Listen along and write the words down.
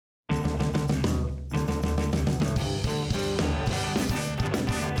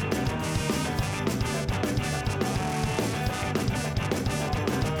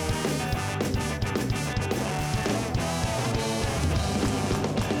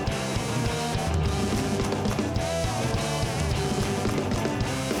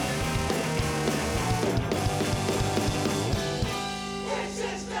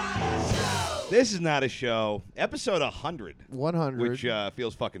This is not a show. Episode 100. 100. Which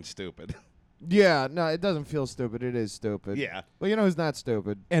feels fucking stupid. Yeah, no, it doesn't feel stupid. It is stupid. Yeah. Well, you know who's not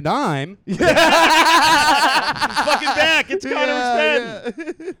stupid? And I'm. He's fucking back. It's Connor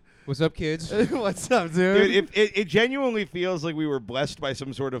McSpadden. What's up, kids? What's up, dude? Dude, it genuinely feels like we were blessed by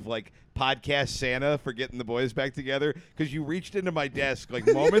some sort of like podcast Santa for getting the boys back together, because you reached into my desk like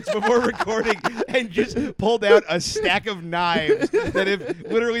moments before recording and just pulled out a stack of knives that have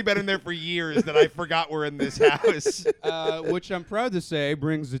literally been in there for years that I forgot were in this house. Which I'm proud to say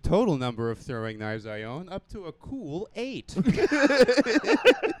brings the total number of throwing knives I own up to a cool 8.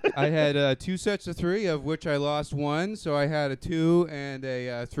 I had 2 sets of 3, of which I lost 1, so I had a 2 and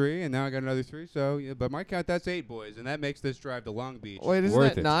a 3, and now I got another 3. So, yeah, by my count, that's 8, boys, and that makes this drive to Long Beach Wait, isn't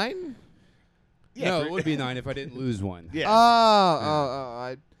worth that it. 9? Yeah, No, it would be 9 if I didn't lose 1. Yeah.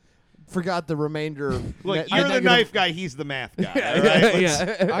 I forgot the remainder. Look, Ne- you're the negative- knife guy. He's the math guy. All right?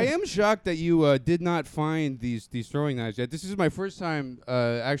 Let's- I am shocked that you did not find these throwing knives yet. This is my first time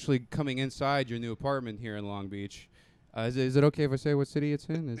actually coming inside your new apartment here in Long Beach. Is it okay if I say what city it's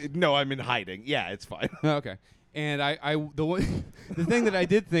in? No, I'm in hiding. Yeah, it's fine. Oh, okay. And the thing that I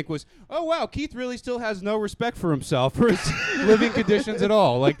did think was, oh wow, Keith really still has no respect for himself or his living conditions at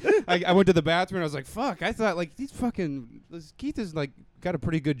all. Like I went to the bathroom and I was like, fuck. I thought like Keith is like got a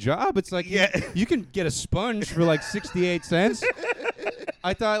pretty good job. It's like you can get a sponge for like 68 cents.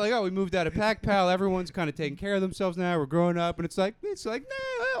 I thought like, oh, we moved out of Pack Pal. Everyone's kind of taking care of themselves now. We're growing up, and it's like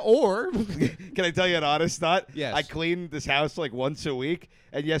nah. Or Can I tell you an honest thought? Yes. I clean this house like once a week,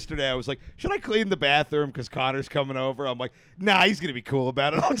 and yesterday I was like, should I clean the bathroom because Connor's coming over? I'm like, nah, he's gonna be cool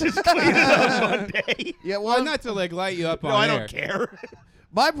about it. I'll just clean it on Monday. Yeah, well, well, not to like light you up No, on I air. don't care.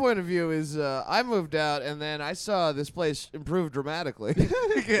 my point of view is I moved out and then I saw this place improve dramatically.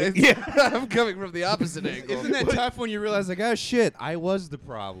 I'm coming from the opposite angle. Isn't that tough when you realize like, oh shit, I was the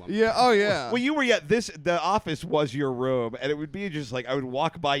problem? Yeah. Oh yeah. Well, you were the office was your room, and it would be just like I would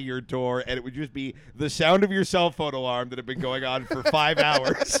walk by your door, and it would just be the sound of your cell phone alarm that had been going on for 5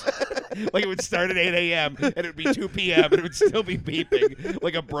 hours. Like it would start at 8 a.m. and it would be 2 p.m. and it would still be beeping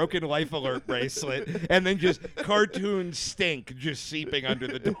like a broken life alert bracelet, and then just cartoon stink just seeping under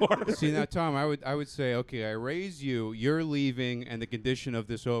the door. See now, Tom, I would say, okay, I raise you, you're leaving, and the condition of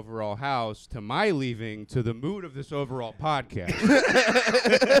this overall house to my leaving to the mood of this overall podcast.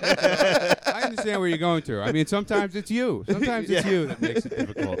 I understand where you're going to. I mean, sometimes it's you. Sometimes it's you that makes it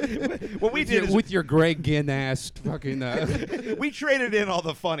difficult. What we did is with your Greg Ginn-ass fucking. we traded in all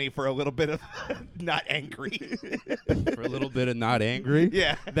the funny for a little bit of not angry. For a little bit of not angry.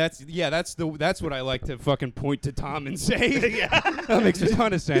 Yeah. That's what I like to fucking point to Tom and say. Yeah. That makes a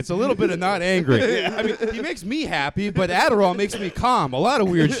ton of sense. A little bit of not angry. I mean, he makes me happy, but Adderall makes me calm. A lot of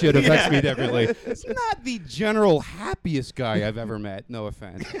weird shit affects me differently. It's not the general happiest guy I've ever met. No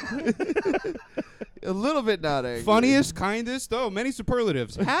offense. A little bit not angry. Funniest, kindest. Oh, many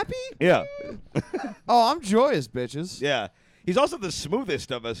superlatives. Happy? Yeah. Oh, I'm joyous, bitches. Yeah. He's also the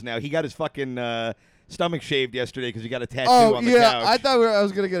smoothest of us now. He got his fucking stomach shaved yesterday because he got a tattoo on the couch. I thought I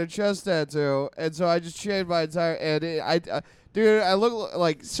was gonna get a chest tattoo, and so I just shaved my entire. And dude, I look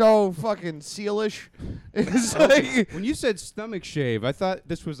like so fucking sealish. It's like When you said stomach shave, I thought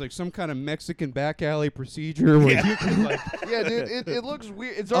this was like some kind of Mexican back alley procedure where you can like. yeah, dude, it looks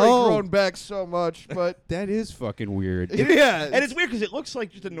weird. It's already grown back so much, but That is fucking weird. yeah, And it's weird because it looks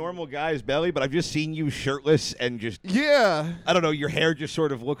like just a normal guy's belly, but I've just seen you shirtless and just, yeah. I don't know, your hair just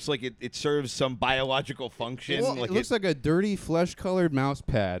sort of looks like it serves some biological function. Well, like it looks like a dirty flesh-colored mouse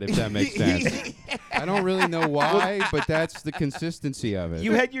pad, if that makes sense. I don't really know why, but that's the consistency of it.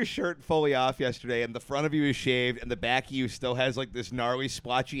 You had your shirt fully off yesterday, and the front of you is shaved, and the back of you still has like this gnarly,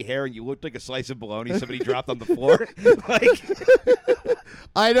 splotchy hair, and you looked like a slice of bologna somebody dropped on the floor. Like,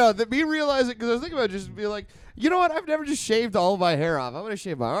 I know that me realizing because I was thinking about just being like, you know what? I've never just shaved all of my hair off. I'm gonna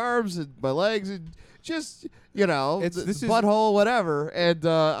shave my arms and my legs and just This is- butthole, whatever. And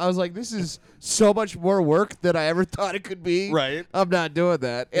I was like, this is so much more work than I ever thought it could be. Right. I'm not doing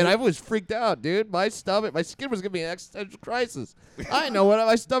that. And I was freaked out, dude. My skin was giving me an existential crisis. I didn't know what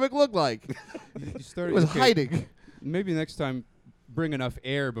my stomach looked like. You It started, was okay, hiding. Maybe next time, bring enough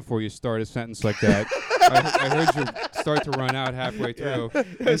air before you start a sentence like that. I heard you start to run out halfway through.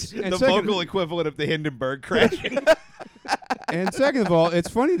 it's And the second- vocal equivalent of the Hindenburg crashing. And second of all, it's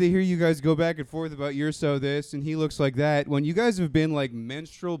funny to hear you guys go back and forth about you're so this and he looks like that when you guys have been like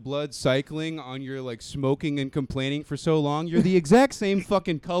menstrual blood cycling on your like smoking and complaining for so long. You're the exact same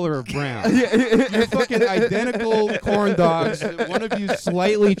fucking color of brown. You're fucking identical corn dogs. One of you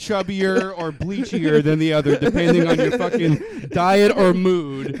slightly chubbier or bleachier than the other, depending on your fucking diet or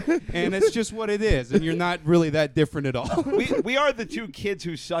mood. And it's just what it is. And you're not really that different at all. We are the two kids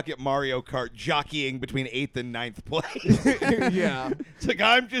who suck at Mario Kart, jockeying between 8th and 9th place. Yeah. It's like,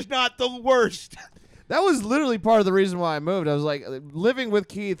 I'm just not the worst. That was literally part of the reason why I moved. I was like, living with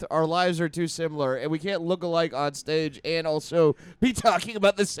Keith, our lives are too similar, and we can't look alike on stage and also be talking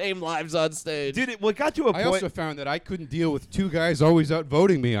about the same lives on stage. Dude, it got to a I point. also found that I couldn't deal with two guys always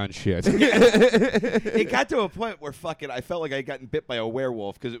outvoting me on shit. It got to a point where fucking I felt like I had gotten bit by a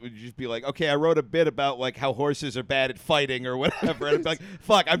werewolf because it would just be like, okay, I wrote a bit about like how horses are bad at fighting or whatever, and I'd be like,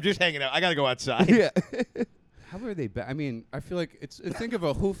 fuck, I'm just hanging out. I gotta go outside. Yeah. How are they? I mean, I feel like think of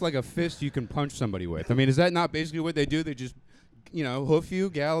a hoof like a fist you can punch somebody with. I mean, is that not basically what they do? They just, hoof you,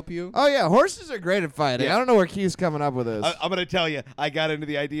 gallop you. Oh, yeah. Horses are great at fighting. Yeah. I don't know where Keith's coming up with this. I'm gonna tell you, I got into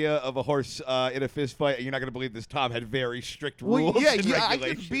the idea of a horse in a fist fight, and you're not gonna believe this. Tom had very strict rules. Well, yeah, and I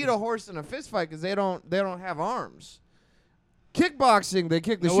regulations. could beat a horse in a fist fight because they don't have arms. Kickboxing, they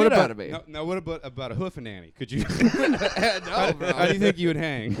kick the Now, what shit about, out of me. Now, what about a hoofananny? Could you? No, How bro. do you think you would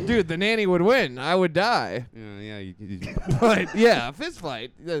hang? Dude, the nanny would win. I would die. Yeah, But yeah, a fist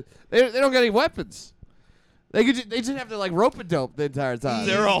fight. They don't got any weapons. They just have to like rope a dope the entire time.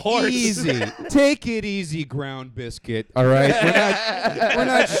 They're a horse. Easy. Take it easy, ground biscuit. All right. We're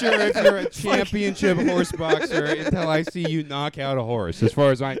not sure if you're a championship horse boxer until I see you knock out a horse. As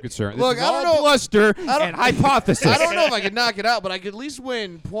far as I'm concerned, Look, this is I don't all know- bluster I don't- and hypothesis. I don't know if I could knock it out, but I could at least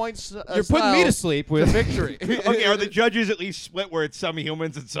win points. You're putting me to sleep with victory. Okay, are the judges at least split where it's some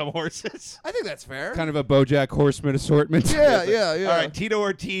humans and some horses? I think that's fair. kind of a BoJack Horseman assortment. Yeah, yeah, yeah. All right, Tito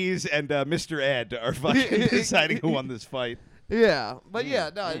Ortiz and Mr. Ed are fucking deciding who won this fight. Yeah, but yeah,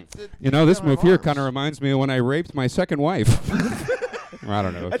 no. This move here kind of reminds me of when I raped my second wife. I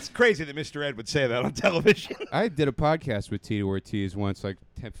don't know. That's crazy that Mr. Ed would say that on television. I did a podcast with Tito Ortiz once, like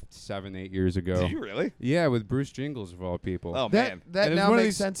 7, 8 years ago. Did you really? Yeah, with Bruce Jingles of all people. Oh, man. That And it's now one of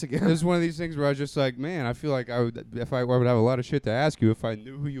makes these- sense It again. was one of these things where I was just like, man, I feel like I would have a lot of shit to ask you if I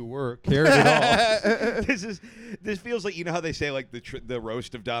knew who you were, cared at all. This feels like, you know how they say like the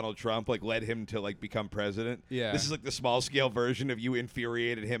roast of Donald Trump like led him to like become president? Yeah. This is like the small scale version of you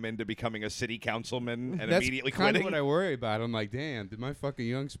infuriated him into becoming a city councilman and That's immediately kind quitting. of what I worry about. I'm like, damn, did my fucking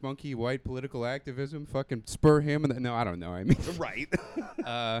young spunky white political activism fucking spur him? No, I don't know. I mean, Right.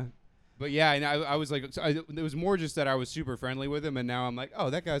 but yeah, and I was like, it was more just that I was super friendly with him, and now I'm like, oh,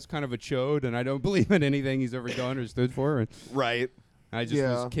 that guy's kind of a chode, and I don't believe in anything he's ever done or stood for, and Right. I just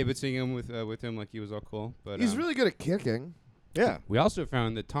Yeah. was kibitzing him with him like he was all cool. But He's really good at kicking. Yeah. we also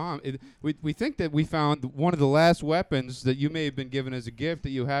found that we think that we found one of the last weapons that you may have been given as a gift that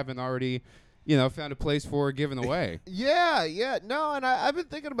you haven't already, found a place for or given away. Yeah, yeah. No, and I've been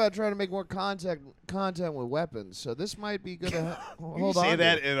thinking about trying to make more content with weapons, so this might be good to Can hold you on say to.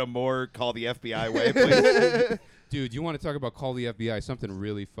 that in a more call the FBI way, please? Dude, you want to talk about call the FBI? Something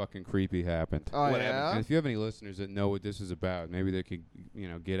really fucking creepy happened. Oh, What yeah? And if you have any listeners that know what this is about, maybe they could,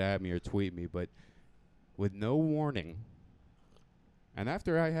 get at me or tweet me. But with no warning, and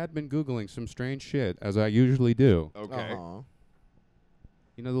after I had been Googling some strange shit, as I usually do, Okay. Uh-huh.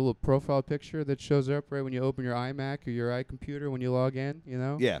 you know the little profile picture that shows up right when you open your iMac or your iComputer when you log in,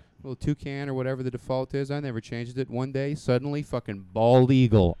 Yeah. Little toucan or whatever the default is. I never changed it. One day, suddenly, fucking bald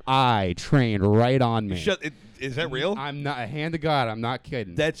eagle eye trained right on me. Is that real? I'm not, hand to God, I'm not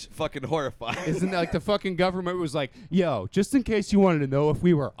kidding. That's fucking horrifying. Isn't that like the fucking government was like, yo, just in case you wanted to know if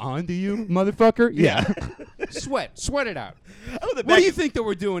we were on to you, motherfucker? Yeah. Sweat it out. Oh, the What do you think that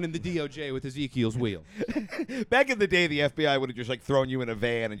we're doing in the DOJ with Ezekiel's wheel? Back in the day, the FBI would have just like thrown you in a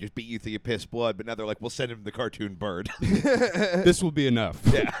van and just beat you till you piss blood. But now they're like, we'll send him the cartoon bird. This will be enough.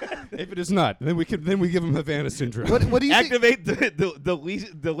 Yeah. If it is not, then we give him Havana syndrome. What do you think? Activate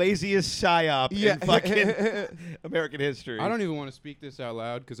the laziest psyop in fucking American history. I don't even want to speak this out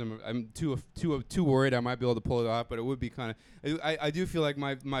loud because I'm too worried I might be able to pull it off. But it would be kind of. I do feel like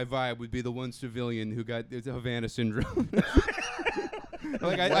my vibe would be the one civilian who got the Havana syndrome.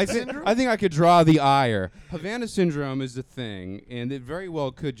 Like I think I could draw the ire. Havana syndrome is a thing, and it very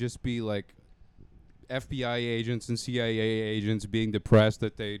well could just be like FBI agents and CIA agents being depressed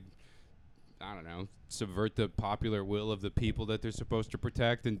that they, I don't know, subvert the popular will of the people that they're supposed to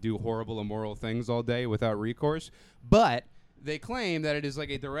protect and do horrible, immoral things all day without recourse. But they claim that it is like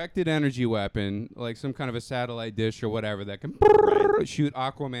a directed energy weapon, like some kind of a satellite dish or whatever that can shoot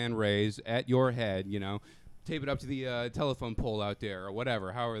Aquaman rays at your head, tape it up to the telephone pole out there or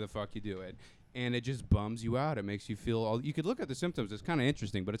whatever, however the fuck you do it. And it just bums you out. It makes you feel all. You could look at the symptoms. It's kind of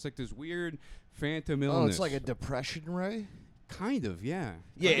interesting, but it's like this weird phantom illness. Oh, it's like a depression ray? Kind of, yeah.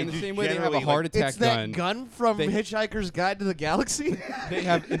 Yeah, in it the just same way they have a generally, heart like- attack It's that gun. gun from They- Hitchhiker's Guide to the Galaxy?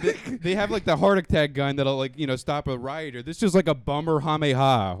 They have like the heart attack gun that'll like stop a rioter. This is like a bummer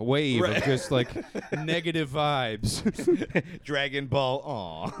hameha wave Right. of just like negative vibes. Dragon Ball.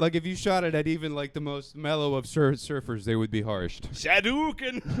 Aw. Like if you shot it at even like the most mellow of surfers, they would be harshed.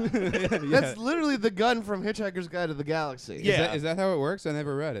 Hadouken. That's literally the gun from Hitchhiker's Guide to the Galaxy. Yeah. Is that how it works? I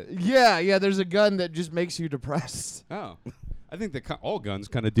never read it. Yeah, there's a gun that just makes you depressed. Oh. I think all guns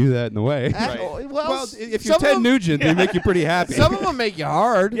kind of do that in a way. Right. Well, If you're some of Ted them- Nugent, they make you pretty happy. Some of them make you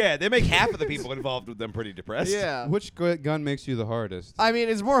hard. Yeah, they make half of the people involved with them pretty depressed. Yeah. Which gun makes you the hardest? I mean,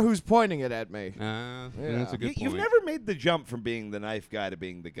 it's more who's pointing it at me. Yeah, Yeah. that's a good You've point. never made the jump from being the knife guy to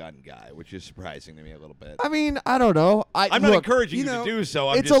being the gun guy, which is surprising to me a little bit. I mean, I don't know. I'm not look, encouraging you you know, to do so.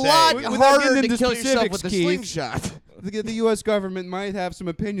 I'm It's just a lot saying. Without harder getting to into kill yourself specifics, with a Keith. slingshot. The U.S. government might have some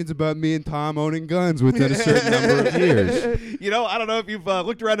opinions about me and Tom owning guns within a certain number of years. You know, I don't know if you've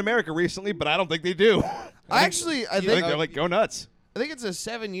looked around America recently, but I don't think they do. I I think think they're like, go nuts. it's a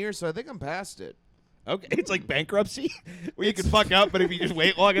 7 years, so I think I'm past it. Okay, it's like bankruptcy, where you can fuck up, but if you just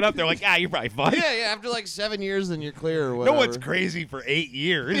wait long enough, they're like, you're probably fine. Yeah, after like 7 years, then you're clear or No whatever. one's crazy for 8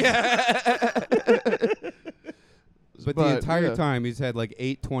 years. But the But, entire yeah. time he's had like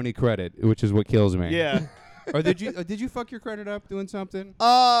 820 credit, which is what kills me. Yeah. Or did you fuck your credit up doing something?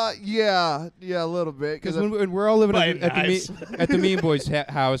 Yeah, a little bit. Because when we're all living By at the knives. at the Mean Boys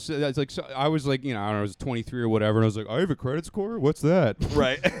house, it's like I was like, I don't know, I was 23 or whatever, and I was like, I have a credit score. What's that?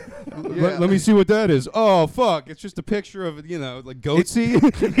 Right. Let me see what that is. Oh fuck! It's just a picture of like goatsy.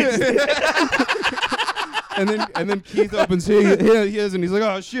 and then Keith opens his and he's like,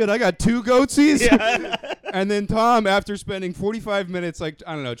 oh shit, I got 2 goatsies. Yeah. And then Tom, after spending 45 minutes, like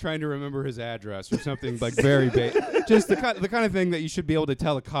I don't know, trying to remember his address or something like very basic, just the kind of thing that you should be able to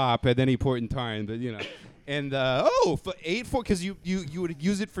tell a cop at any point in time. But and because you would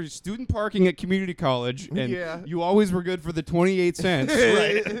use it for student parking at community college, and Yeah. you always were good for the 28 cents,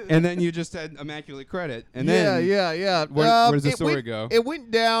 Right. and then you just had immaculate credit, and then yeah. Where does the it story went- go? It went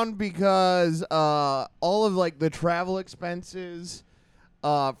down because all of like the travel expenses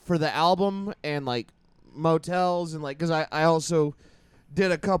for the album and like motels and like because I also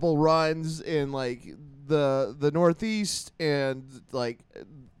did a couple runs in like the Northeast and like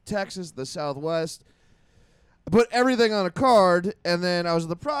Texas, the Southwest. Put everything on a card, and then I was in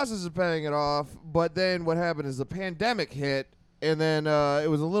the process of paying it off. But then what happened is the pandemic hit, and then it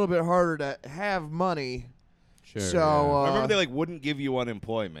was a little bit harder to have money. Sure, So I remember they wouldn't give you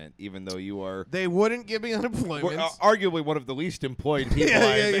unemployment, even though you are they wouldn't give me unemployment. arguably one of the least employed people Yeah,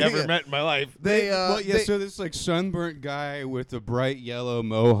 I've yeah, ever yeah. met in my life. So this like sunburnt guy with a bright yellow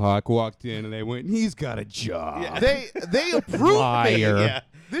mohawk walked in, and they went, "He's got a job." Yeah. they approved me. Liar. Yeah.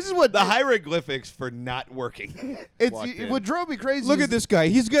 This is what The hieroglyphics for not working. it's walked in. what drove me crazy. Look is at this guy.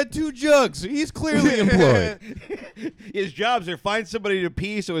 He's got 2 jugs. He's clearly employed. His jobs are find somebody to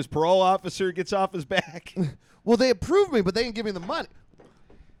pee so his parole officer gets off his back. Well, they approved me, but they didn't give me the money.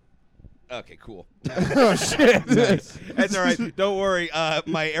 Okay, cool. Oh shit! That's all right. Don't worry.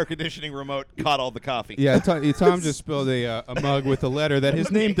 My air conditioning remote caught all the coffee. Yeah, Tom just spilled a mug with a letter that his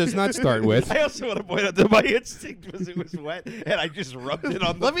name does not start with. I also want to point out that my instinct was it was wet, and I just rubbed it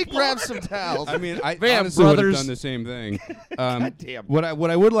on the Let me floor. grab some towels. I mean, I Bam, honestly would have brothers. done the same thing. Damn. What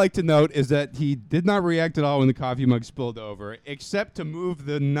I would like to note is that he did not react at all when the coffee mug spilled over, except to move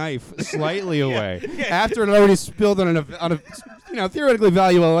the knife slightly away after it had already spilled on a theoretically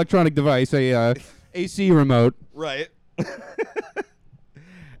valuable electronic device, a AC remote. Right.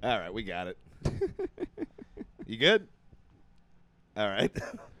 All right, we got it. You good? All right.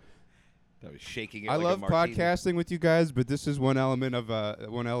 I was shaking it I like love a martini. podcasting with you guys, but this is one element of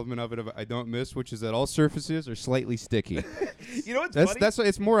it I don't miss, which is that all surfaces are slightly sticky. You know what's funny? That's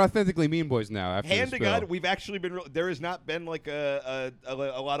it's more authentically Mean Boys now. After Hand the to spill. God, we've actually been. There has not been like a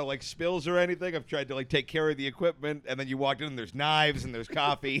lot of like spills or anything. I've tried to like take care of the equipment, and then you walked in and there's knives and there's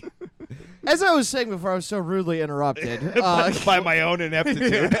coffee. As I was saying before, I was so rudely interrupted. by my own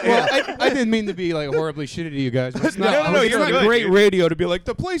ineptitude. Well, I didn't mean to be like horribly shitty to you guys. But it's not, No, it's you're not good, great dude. radio to be like,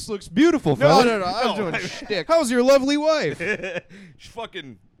 the place looks beautiful, no, fella. no, I was No. doing shtick. How's your lovely wife? She's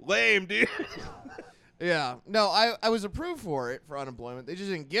fucking lame, dude. Yeah, no, I was approved for it for unemployment. They just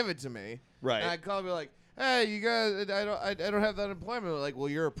didn't give it to me. Right. And I called me like, hey, you guys, I don't have that unemployment. They're like, well,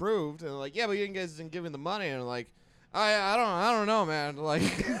 you're approved. And they're like, yeah, but you guys didn't give me the money. And I'm like, I don't know, man. Like,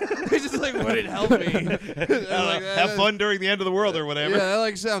 it just like wouldn't help me. Have fun during the end of the world or whatever. Yeah, that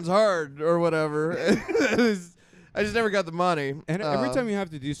like sounds hard or whatever. I just never got the money. And every time you have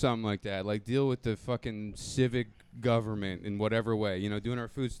to do something like that, like deal with the fucking civic government in whatever way, doing our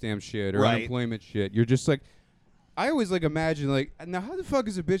food stamp shit or Right. unemployment shit, you're just like, I always like imagine like, now how the fuck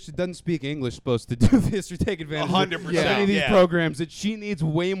is a bitch that doesn't speak English supposed to do this or take advantage 100%, of any of these yeah. programs that she needs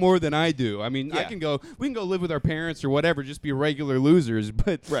way more than I do? I mean, Yeah. we can go live with our parents or whatever, just be regular losers,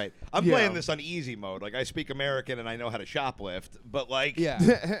 but Right. I'm Yeah. playing this on easy mode. Like, I speak American and I know how to shoplift, but like,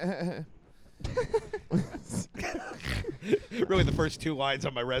 yeah. really the first 2 lines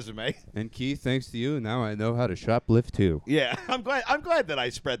on my resume. And Keith, thanks to you, now I know how to shoplift too. Yeah, I'm glad that I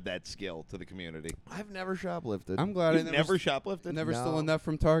spread that skill to the community. I've never shoplifted. I'm glad I You've never shoplifted? Never No. stole enough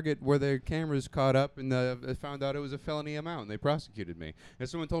from Target where their cameras caught up and found out it was a felony amount and they prosecuted me. And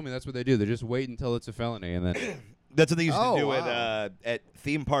someone told me that's what they do. They just wait until it's a felony and then That's what they used Oh, to do wow. at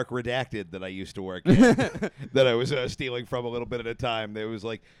Theme Park Redacted that I used to work at, that I was stealing from a little bit at a time. They was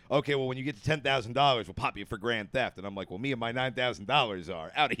like, okay, well, when you get to $10,000, we'll pop you for grand theft. And I'm like, well, me and my $9,000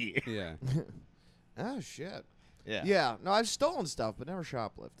 are out of here. yeah. Oh shit. Yeah. Yeah. No, I've stolen stuff, but never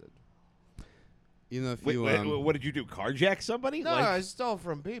shoplifted. If Wait, you what did you do? Carjack somebody? No, Like- I stole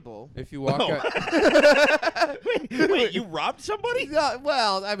from people. if you walk Oh. out, wait, you robbed somebody? No,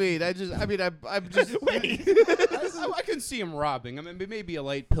 well, I'm just Wait. I can see him robbing. I mean, maybe a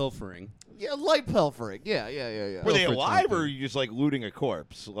light pilfering. yeah, light pilfering. Yeah. Were they for alive, or something. are you just like looting a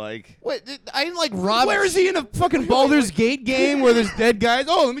corpse? Like, Wait, I didn't like rob. Where is he in a fucking Baldur's Gate game where there's dead guys?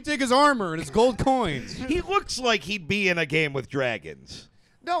 Oh, let me take his armor and his gold coins. he looks like he'd be in a game with dragons.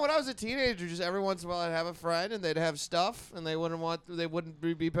 No, when I was a teenager, just every once in a while I'd have a friend and they'd have stuff and they wouldn't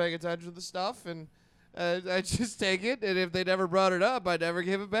be paying attention to the stuff and I'd just take it, and if they never brought it up, I'd never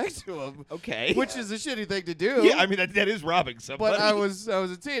give it back to them. Okay. Which is a shitty thing to do. Yeah, I mean that is robbing somebody. but I was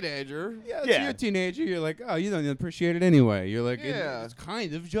a teenager. Yeah, Yeah. you're a teenager. You're like, oh, you don't appreciate it anyway. You're like, Yeah. it's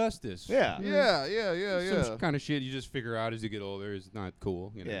kind of justice. Yeah. Some kind of shit you just figure out as you get older is not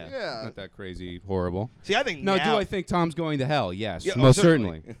cool. Yeah. Yeah. Not that crazy horrible. See, I think No, now, do I think Tom's going to hell? Yes, Yeah, most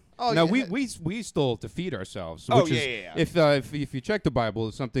certainly. certainly. Oh, no, yeah. we stole to feed ourselves. Oh, which yeah, is, yeah, If you check the Bible,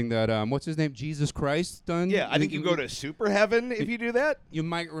 it's something that what's his name, Jesus Christ done. Yeah, I think you go to super heaven if you do that. You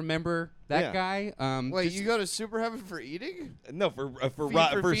might remember that guy. Wait, just, you go to super heaven for eating? No, for for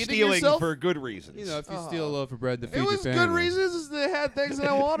feeding stealing yourself? for good reasons. you know, if you Oh. steal a loaf of bread to feed It was your good family. reasons. They had things that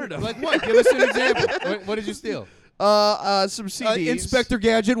I wanted them. Like what? Give us an example. What did you steal? Some CDs. Inspector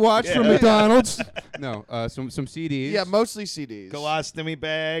Gadget watch from Yeah. McDonald's. No, some CDs. Yeah, mostly CDs. Colostomy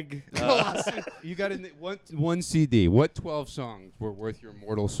bag. You got one CD. What 12 songs were worth your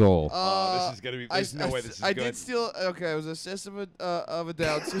mortal soul? Oh, this is gonna be. There's no way this is I good. did steal. Okay, it was a System of a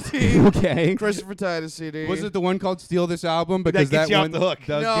Down CD. Okay. Christopher Titus CD. Was it the one called "Steal This Album"? Because gets you off one the hook.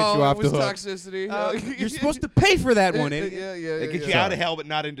 does no, get you off it was the hook. Toxicity. You're supposed to pay for that one. Yeah, idiot. yeah. They get you out of hell, but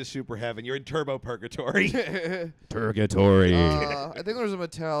not into super heaven. You're in turbo purgatory. Purgatory. I think there was a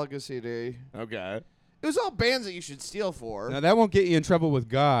Metallica CD. Okay. It was all bands that you should steal for. Now that won't get you in trouble with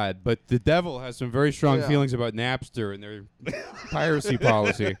God, but the devil has some very strong Yeah. feelings about Napster and their piracy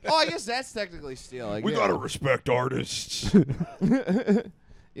policy. Oh, I guess that's technically stealing. We yeah. gotta respect artists.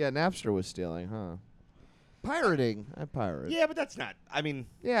 Yeah, Napster was stealing, huh? Pirating. I pirate. Yeah, but that's not. I mean,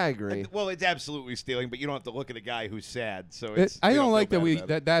 Yeah, I agree. well, it's absolutely stealing, but you don't have to look at a guy who's sad. So it's. I we don't feel like bad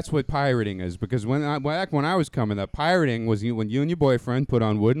about it. that's what pirating is, because back when I was coming up, pirating was when you and your boyfriend put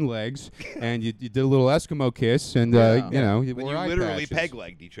on wooden legs and you did a little Eskimo kiss and Yeah. you know you When wore you eye literally patches.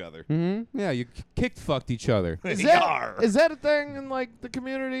 peg-legged each other. Yeah, you kicked fucked each other. Yar. Is that a thing in like the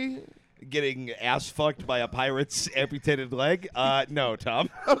community? Getting ass fucked by a pirate's amputated leg? No, Tom.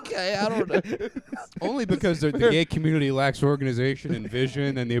 Okay, I don't know. Only because the gay community lacks organization and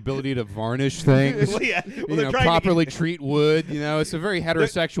vision and the ability to varnish things. Well, yeah. You Well, they're know, trying properly To treat wood. You know, it's a very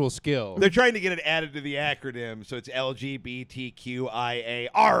heterosexual skill. they're trying to get it added to the acronym, so it's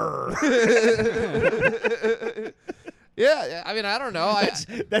LGBTQIAR. Yeah, I mean, I don't know.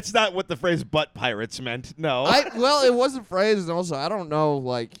 That's not what the phrase "butt pirates" meant. No. Well, it wasn't phrased, and also I don't know.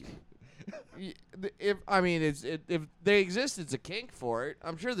 Like, if they exist, it's a kink for it.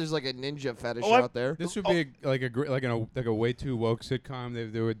 I'm sure there's like a ninja fetish out there. This would be like a way too woke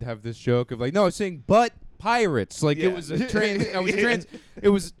sitcom. They would have this joke of like, no, it's saying butt pirates. Like Yeah. it was a it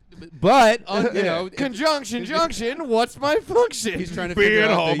was, but you know, Conjunction, junction. What's my function? he's trying to Being figure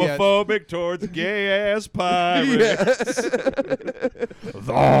out the, homophobic towards gay-ass pirates.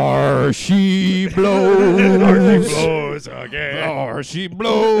 There she There she blows. blows again. There she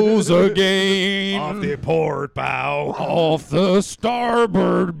blows again. Off the port bow. Off the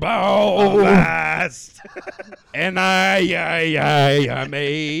starboard bow. Last. And I am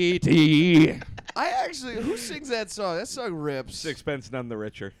 80. I actually, who sings that song? That song rips. Sixpence none the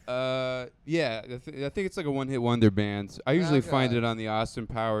richer. Yeah, I think it's like a one-hit wonder band. I usually Okay. find it on the Austin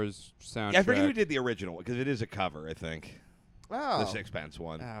Powers soundtrack. Yeah, I forget who did the original because it is a cover, I think. Oh. The Sixpence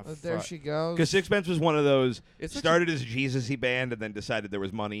one. Ah, There fuck. she goes. Because Sixpence was one of those It's such started as a Jesus-y band and then decided there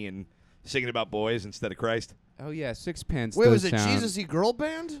was money and singing about boys instead of Christ. Oh yeah, Sixpence. Wait, does was it sound- Jesus-y girl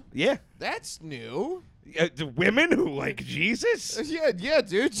band? Yeah. That's new. The women who like Jesus? Yeah,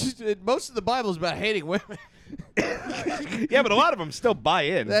 dude. Most of the Bible's about hating women. Yeah, but a lot of them still buy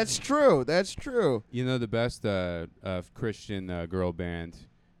in. That's true. That's true. You know the best Christian girl band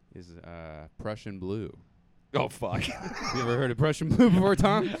is Prussian Blue. Oh, fuck. You ever heard of Prussian Blue before,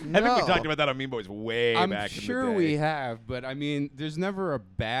 Tom? I think we No. talked about that on Mean Boys way I'm back sure in the day. we have, but I mean, there's never a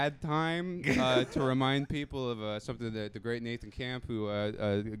bad time to remind people of something that the great Nathan Camp, who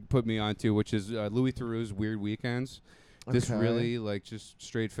put me onto, which is Louis Theroux's Weird Weekends. This Okay. really, like, just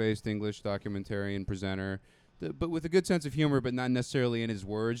straight-faced English documentarian presenter, but with a good sense of humor, but not necessarily in his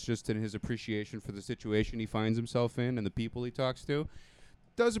words, just in his appreciation for the situation he finds himself in and the people he talks to.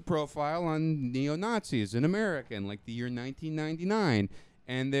 Does a profile on neo-Nazis in America in like the year 1999,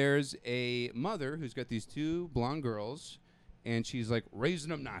 and there's a mother who's got these two blonde girls, and she's like raising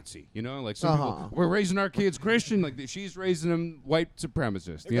them Nazi, you know, like some Uh-huh. people, we're raising our kids Christian, like she's raising them white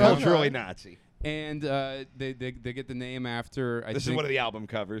supremacist, you know. Culturally Nazi. And they get the name after This is one of the album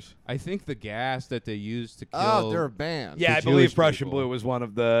covers. I think the gas that they used to kill Oh, they're a band. Yeah, The I believe Jewish Prussian people. Blue was one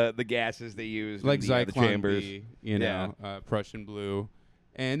of the gases they used like in the Zyklon chambers. B, you know, Prussian Blue.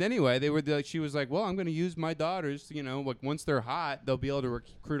 And anyway, they were like, she was like, well, I'm going to use my daughters, you know, like once they're hot, they'll be able to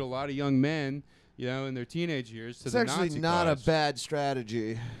recruit a lot of young men, you know, in their teenage years to It's the actually Nazi not cause. a bad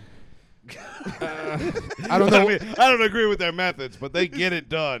strategy. I don't know. I don't agree with their methods, but they get it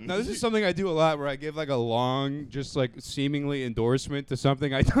done. No, this is something I do a lot, where I give like a long, just like seemingly endorsement to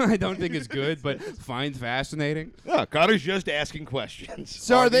something I don't think is good, but find fascinating. Yeah, Connor's just asking questions.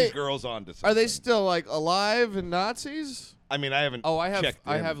 So are these they- girls on to something? Are they still like alive and Nazis? I mean, I haven't. Oh, I checked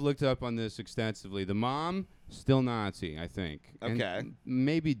them. have looked up on this extensively. The mom still Nazi, I think. And Okay.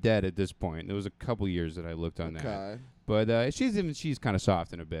 maybe dead at this point. There was a couple years that I looked on that. Okay. But she's kind of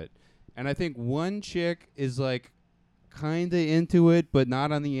soft in a bit. And I think one chick is like kind of into it, but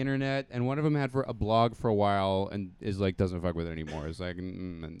not on the internet. And one of them had for a blog for a while and is like doesn't fuck with it anymore. It's like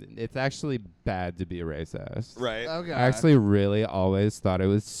it's actually bad to be a racist. Right. Okay. I actually really always thought it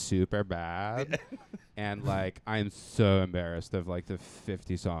was super bad. And like I'm so embarrassed of like the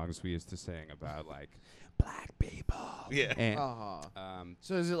 50 songs we used to sing about like black people. Yeah. And Uh-huh.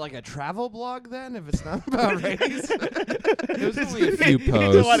 So is it like a travel blog then? If it's not about race, There's only a few It's a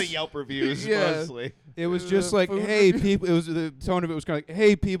lot of posts. Yelp reviews, Yeah. mostly. It was just like, food hey, review. people. It was the tone of it was kind of like,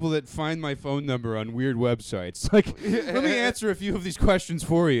 hey, people that find my phone number on weird websites. Like, let me answer a few of these questions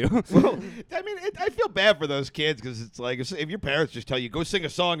for you. Well, I mean, I feel bad for those kids because it's like if your parents just tell you go sing a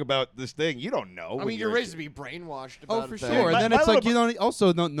song about this thing, you don't know. I when mean, you're a raised to be brainwashed about Oh, for it. sure. My- And then my it's like little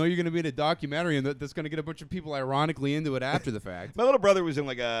you don't know you're going to be in a documentary and that's going to get a bunch of people ironically into it after the fact. My little brother was in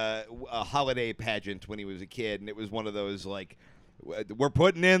like a holiday pageant when he was a kid, and it was one of those like, we're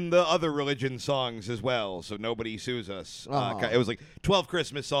putting in the other religion songs as well, so nobody sues us. Uh-huh. It was like 12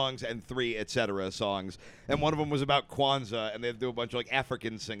 Christmas songs and 3 etc. songs, and one of them was about Kwanzaa, and they had to do a bunch of like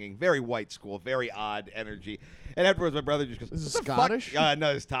African singing, very white school, very odd energy. And afterwards, my brother just goes, Is it "What the Scottish? fuck?"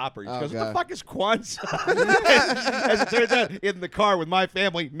 No, it's Topper. He just Oh, goes, "What the God. fuck is Kwanzaa?" As it turns out, in the car with my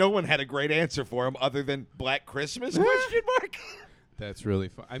family, no one had a great answer for him other than Black Christmas? Question mark. That's really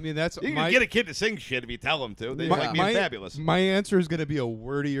fun. I mean, that's You my can get a kid to sing shit if you tell them to. They My- like being fabulous. My answer is going to be a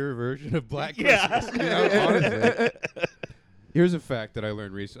wordier version of Black Yeah. Christmas. You know, honestly. Here's a fact that I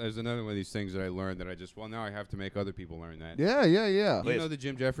learned recently. There's another one of these things that I learned that I just, well, now I have to make other people learn that. Yeah. You Please. know the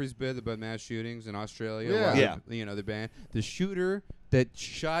Jim Jeffries bit about mass shootings in Australia? Yeah. Where Yeah. You know, the band. The shooter that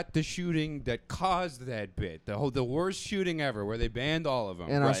shot the shooting that caused that bit, the worst shooting ever, where they banned all of them.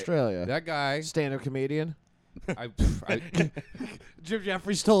 In Right. Australia. That guy, Stand-up comedian. I Jim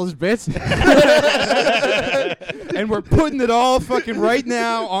Jeffries stole his bits. and we're putting it all fucking right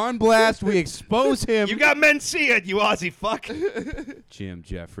now on blast. We expose him. You got Mencia, you Aussie fuck. Jim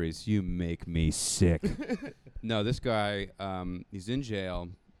Jeffries, you make me sick. No, this guy, he's in jail.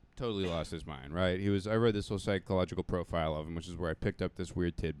 totally lost his mind, right? I read this whole psychological profile of him, which is where I picked up this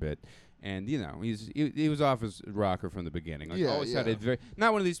weird tidbit. And, you know, he was off his rocker from the beginning. Like, always had a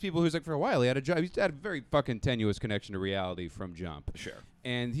not one of these people who's like, for a while, he had a job. He's had a very fucking tenuous connection to reality from jump. Sure.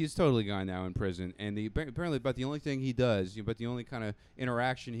 And he's totally gone now in prison. And apparently about the only thing he does, but the only kind of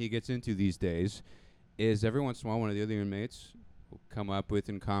interaction he gets into these days is every once in a while one of the other inmates will come up with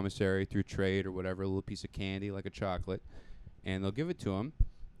in commissary through trade or whatever, a little piece of candy like a chocolate, and they'll give it to him,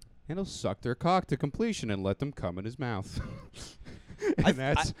 and he'll suck their cock to completion and let them come in his mouth. And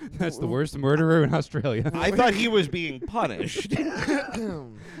that's the worst murderer in Australia. I thought he was being punished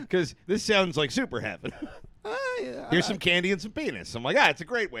because this sounds like super heaven. Here's some candy and some penis. I'm like, it's a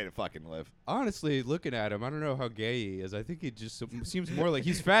great way to fucking live. Honestly, looking at him, I don't know how gay he is. I think he just seems more like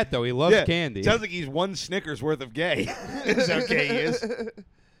he's fat though. He loves candy. Sounds like he's one Snickers worth of gay. Is how gay he is.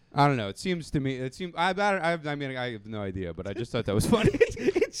 I don't know. It seems to me. I mean, I have no idea, but I just thought that was funny.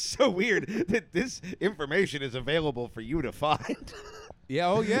 It's so weird that this information is available for you to find. Yeah.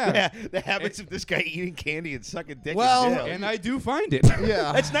 Oh yeah. The habits of this guy eating candy and sucking dick. Well, in jail. And I do find it.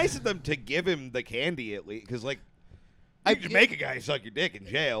 Yeah. It's nice of them to give him the candy at least, because like, you could make a guy suck your dick in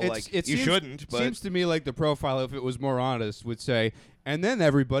jail. You shouldn't. But Seems to me like the profile, if it was more honest, would say, and then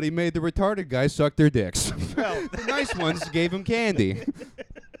everybody made the retarded guys suck their dicks. well, The nice ones gave him candy.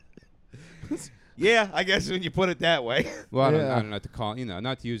 yeah, I guess when you put it that way. Well, I Yeah. don't know to call,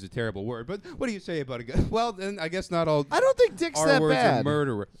 not to use a terrible word, but what do you say about a guy? Well, then I guess not all I don't think dick's R that words are bad.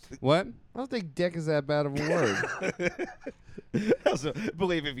 murderer. What? I don't think dick is that bad of a word. I also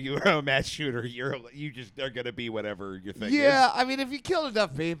believe if you are a mass shooter, you just are gonna be whatever your thing Yeah, is. I mean, if you killed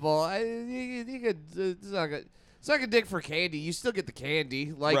enough people, you could suck a dick for candy. You still get the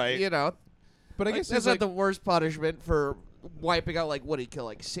candy, like Right. But I Like, guess that's it's not like, the worst punishment for wiping out. Like, what did he kill?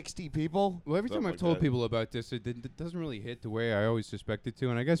 Like 60 people? well, every time Something I've like told that. people about this, it doesn't really hit the way I always suspected to,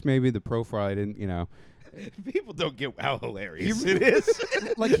 and I guess maybe the profile I didn't, People don't get how hilarious it is.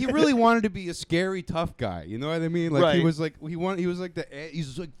 like he really wanted to be a scary tough guy. You know what I mean? Like Right. he was like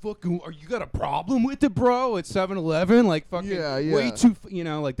he's like fucking. Are you got a problem with it, bro? At 7-Eleven, like fucking Yeah. way too,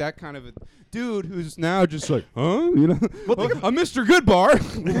 like that kind of a dude who's now just like, huh? Well, I'm Mr. Good Bar.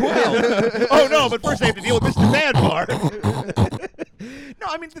 Oh no! But first I have to deal with Mr. Bad Bar. No,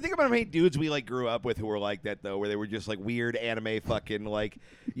 I mean the thing about how many dudes we like grew up with who were like that though, where they were just like weird anime fucking like,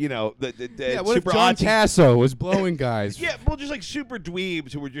 the Yeah, what if super John auntie- Tasso was blowing guys? Yeah, well, just like super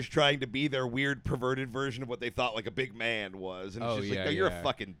dweebs who were just trying to be their weird perverted version of what they thought like a big man was, and it's Oh, just yeah, like, no, you're yeah. a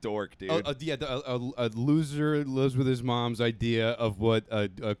fucking dork, dude. A loser lives with his mom's idea of what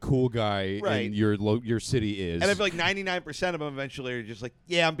a cool guy Right. in your city is. And I feel like 99% of them eventually are just like,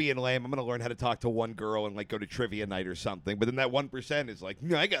 yeah, I'm being lame. I'm going to learn how to talk to one girl and like go to trivia night or something. But then that 1% is like,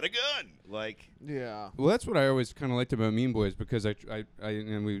 no, I got a gun. Like, Yeah. Well, that's what I always kind of liked about Mean Boys, because I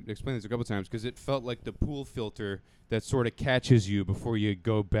and we explained this a couple times, because it felt like the pool filter that sort of catches you before you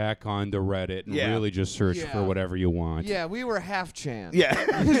go back onto Reddit and Yeah. really just search Yeah. for whatever you want. Yeah, we were half chan. yeah.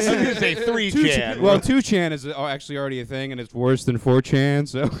 I was going to say 3chan. Well, 2chan is actually already a thing, and it's worse than 4chan.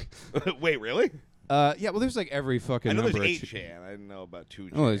 So, Wait, really? yeah. Well, there's like every fucking I know number. there's of 8chan. I didn't know about 2chan.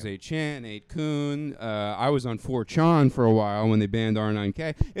 Oh, there's 8chan, 8kun. I was on 4chan for a while when they banned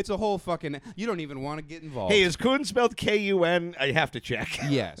R9K. It's a whole fucking. You don't even want to get involved. Hey, is Kun spelled Kun? I have to check.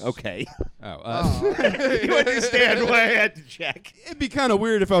 Yes. Okay. Oh. You understand why I had to check. It'd be kind of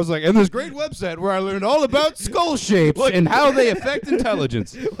weird if I was like, and this great website where I learned all about skull shapes and how they affect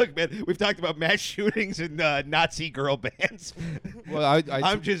intelligence. Look, man, we've talked about mass shootings and Nazi girl bands. Well,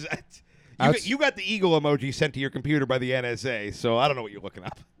 I'm just. You got the eagle emoji sent to your computer by the NSA, so I don't know what you're looking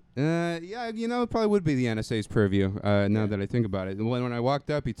up. yeah, it probably would be the NSA's purview. Now that I think about it, when I walked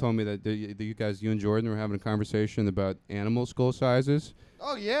up, he told me that you and Jordan were having a conversation about animal skull sizes,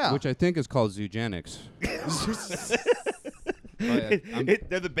 Oh, yeah. which I think is called zoogenics.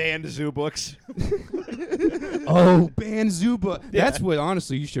 They're the banned zoo books. Oh, Banzuba. That's what,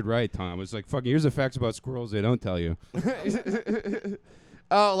 honestly, you should write, Tom. It's like, fucking, here's the facts about squirrels they don't tell you.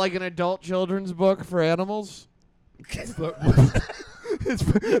 Oh, like an adult children's book for animals? This book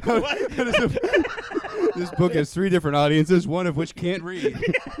has 3 different audiences, one of which can't read.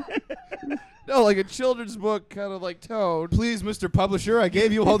 No, like a children's book, kind of like Toad. Please, Mr. Publisher, I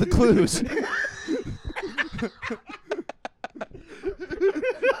gave you all the clues.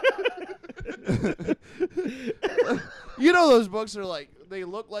 You know those books are like, they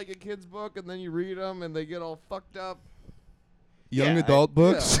look like a kid's book, and then you read them, and they get all fucked up. Young Yeah, adult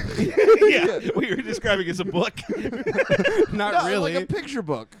books? Yeah, what you were describing as a book. Not No, really. like a picture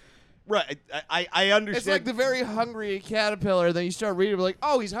book. Right. I understand. It's like the very hungry caterpillar. Then you start reading, like,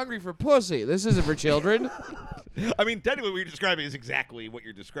 oh, he's hungry for pussy. This isn't for children. I mean, technically, what you're describing is exactly what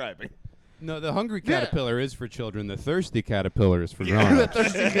you're describing. No, the hungry Yeah. caterpillar is for children. The thirsty caterpillar is for the grown-ups.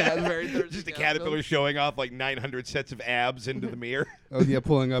 thirsty cat, very thirsty Just a caterpillar showing off like 900 sets of abs into the mirror. Oh yeah,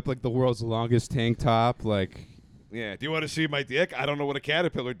 pulling up like the world's longest tank top. Like, Yeah. Do you want to see my dick? I don't know what a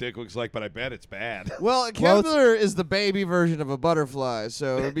caterpillar dick looks like, but I bet it's bad. Well, a caterpillar is the baby version of a butterfly,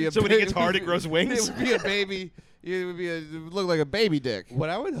 so it would be a. So when it gets hard, it grows wings? It would be a baby. It would look like a baby dick. what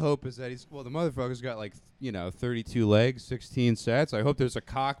I would hope is that the motherfucker's got like 32 legs, 16 sets. I hope there's a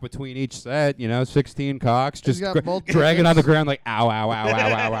cock between each set. 16 cocks, He's just got multiple dragging on the dicks. ground like ow, ow, ow, ow,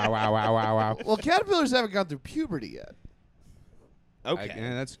 ow, ow, ow, ow, ow, ow. Well, caterpillars haven't gone through puberty yet. Okay.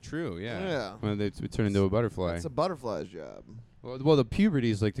 Yeah, that's true. Yeah. Yeah. When they turn into a butterfly. It's a butterfly's job. Well, the puberty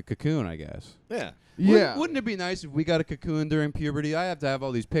is like the cocoon, I guess. Yeah. Wouldn't it be nice if we got a cocoon during puberty? I have to have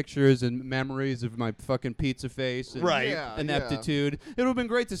all these pictures and memories of my fucking pizza face and Right. Yeah, ineptitude. It would have been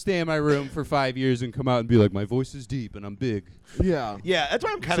great to stay in my room for 5 years and come out and be like, my voice is deep and I'm big. Yeah. Yeah, that's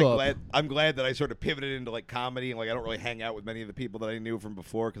why I'm kind What's of up? glad. I'm glad that I sort of pivoted into like comedy and like I don't really hang out with many of the people that I knew from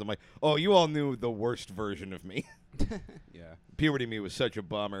before because I'm like, oh, you all knew the worst version of me. Yeah. Puberty me was such a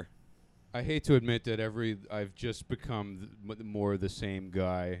bummer. I hate to admit that I've just become more the same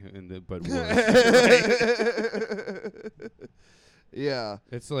guy, but worse. Yeah.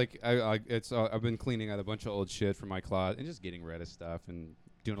 It's like I've been cleaning out a bunch of old shit from my closet and just getting rid of stuff and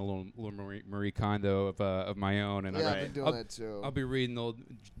doing a little Marie Kondo of my own. And Yeah, I'll, I've been doing that too. I'll be reading old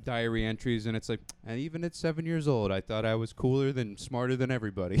diary entries, and it's like, and even at 7 years old, I thought I was cooler than smarter than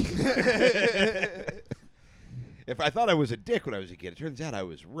everybody. If I thought I was a dick when I was a kid, it turns out I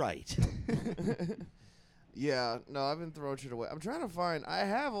was right. Yeah, no, I've been throwing shit away. I'm trying to find. I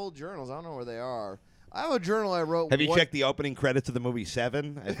have old journals. I don't know where they are. I have a journal I wrote. Have you one- checked the opening credits of the movie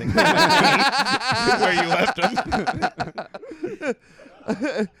Seven? I think that might be where you left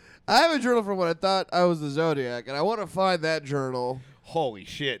them. I have a journal from when I thought I was the Zodiac, and I want to find that journal. Holy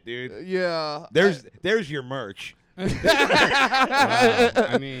shit, dude! Yeah. There's your merch. Wow.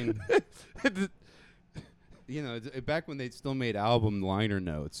 I mean, back when they still made album liner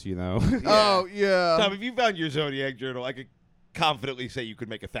notes, Oh yeah. Tom, if you found your Zodiac journal, I could confidently say you could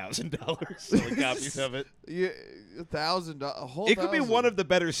make $1,000 selling copies of it. Yeah, $1,000. A whole. It could be 1,000. one of the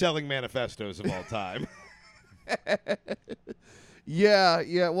better selling manifestos of all time.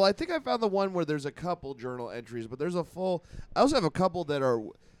 Yeah. Well, I think I found the one where there's a couple journal entries, but there's a full. I also have a couple that are.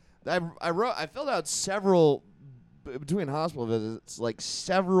 I filled out several between hospital visits, like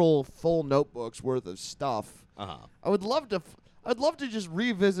several full notebooks worth of stuff. Uh-huh. I would love to. I'd love to just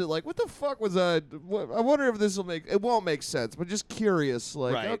revisit. Like, what the fuck was I wonder if this will make. It won't make sense, but just curious.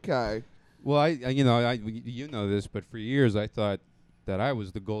 Like, Right. okay. well, you know this, but for years I thought that I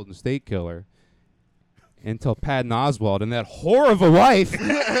was the Golden State Killer. Until Patton Oswalt and that whore of a wife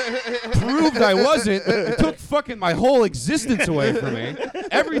proved I wasn't. It took fucking my whole existence away from me.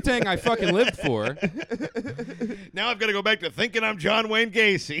 Everything I fucking lived for. Now I've got to go back to thinking I'm John Wayne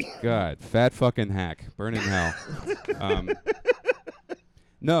Gacy. God, fat fucking hack. Burn in hell.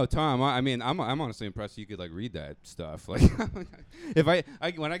 No, Tom. I'm honestly impressed you could like read that stuff. Like,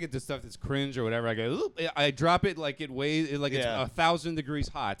 if when I get to stuff that's cringe or whatever, I go, oop, I drop it like it weighs like it's 1,000 degrees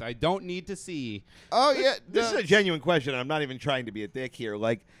hot. I don't need to see. Oh yeah. This is a genuine question. I'm not even trying to be a dick here.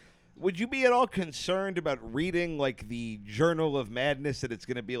 Like, would you be at all concerned about reading like the Journal of Madness that it's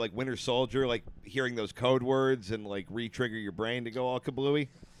going to be like Winter Soldier, like hearing those code words and like re-trigger your brain to go all kablooey?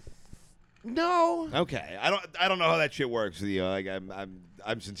 No. Okay, I don't know how that shit works with you. Like,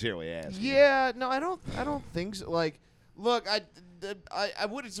 I'm sincerely asking. Yeah, no, I don't think so. Like, look, I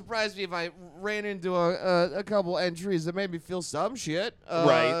wouldn't surprise me if I ran into a couple entries that made me feel some shit.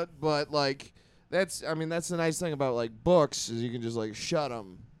 Right. But like, that's the nice thing about like books is you can just like shut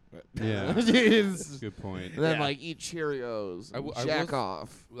them. Yeah, that's a good point. And then Yeah. like eat Cheerios, and I jack will-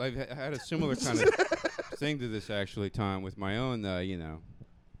 off. I've had a similar kind of thing to this actually, Tom, with my own,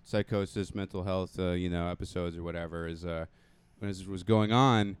 psychosis, mental health, episodes or whatever. When this was going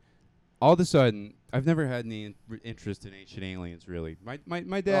on, all of a sudden, I've never had any interest in ancient aliens. Really,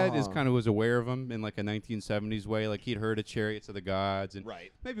 my dad was aware of them in like a 1970s way. Like he'd heard of Chariots of the Gods, and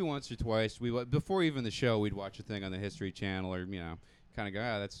Right. maybe once or twice before even the show, we'd watch a thing on the History Channel or kind of go,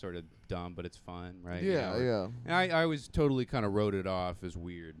 that's sort of dumb, but it's fun, right? Yeah. And I always totally kind of wrote it off as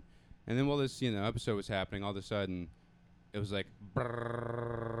weird. And then while this, episode was happening, all of a sudden, it was like,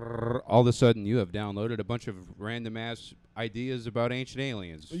 brrrr, all of a sudden you have downloaded a bunch of random ass ideas about ancient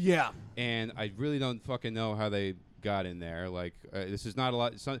aliens. Yeah. And I really don't fucking know how they got in there. Like, this is not a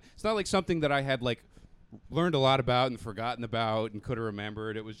lot. It's not like something that I had like learned a lot about and forgotten about and could have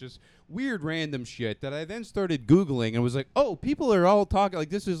remembered. It was just weird random shit that I then started Googling and was like, oh, people are all talking like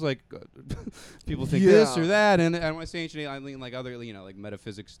this is like people think this or that, and when I say ancient alien, I mean like other like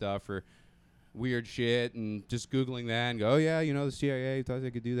metaphysics stuff or weird shit, and just Googling that and go, oh yeah, the CIA thought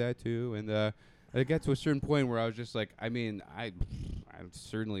they could do that too, and I got to a certain point where I was just like, I mean, I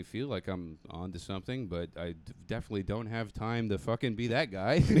certainly feel like I'm onto something, but I definitely don't have time to fucking be that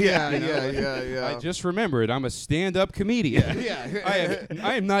guy. Yeah. I just remembered I'm a stand-up comedian. Yeah.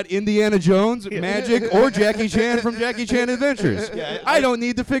 I am not Indiana Jones, Magic, or Jackie Chan from Jackie Chan Adventures. Yeah, I don't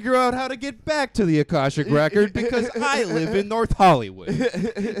need to figure out how to get back to the Akashic Record because I live in North Hollywood.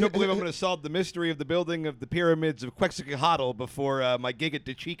 Don't believe I'm going to solve the mystery of the building of the pyramids of Quetzalcoatl before my gig at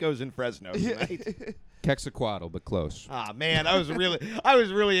DeChico's in Fresno tonight. Quetzalcoatl, but close. Ah, man, I was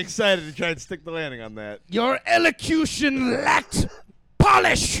really excited to try and stick the landing on that. Your elocution lacked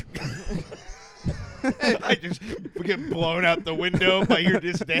polish. I just get blown out the window by your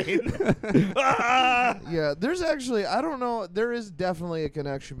disdain. Ah! Yeah, there's actually, I don't know, there is definitely a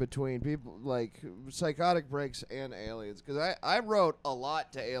connection between people like psychotic breaks and aliens, because I wrote a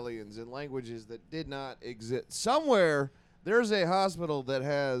lot to aliens in languages that did not exist. Somewhere there's a hospital that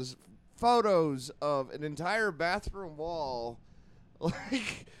has photos of an entire bathroom wall,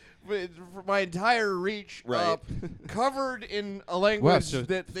 like with my entire reach Right. up, covered in a language Wow, so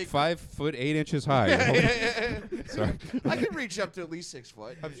that they 5 foot 8 inches high. Sorry. I can reach up to at least 6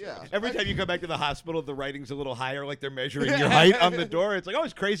 foot. Yeah. Every time you come back to the hospital, the writing's a little higher, like they're measuring your height on the door. It's like, oh,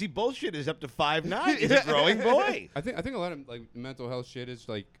 it's crazy bullshit is up to 5'9". He's a growing boy. I think a lot of like mental health shit is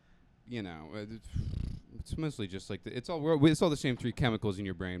like, it's mostly just like it's all the same 3 chemicals in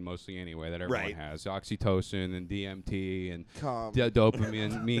your brain mostly anyway that everyone Right. has: oxytocin and DMT and Calm.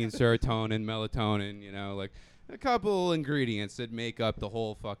 dopamine, serotonin, melatonin. Like a couple ingredients that make up the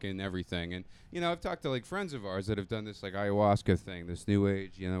whole fucking everything. And I've talked to like friends of ours that have done this like ayahuasca thing, this new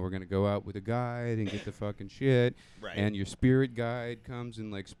age. We're gonna go out with a guide and get the fucking shit. Right. And your spirit guide comes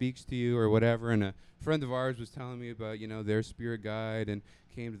and like speaks to you or whatever. And a friend of ours was telling me about their spirit guide and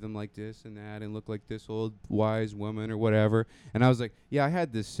came to them like this and that and looked like this old wise woman or whatever. And I was like, yeah, I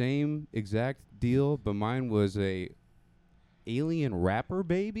had the same exact deal, but mine was a alien rapper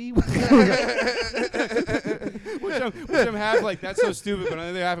baby. which I'm half like, that's so stupid, but on the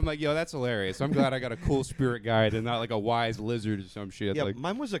other half I'm like, yo, that's hilarious. I'm glad I got a cool spirit guide and not like a wise lizard or some shit. Yeah, Like,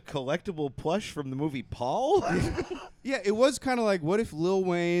 mine was a collectible plush from the movie Paul. yeah, it was kind of like, what if Lil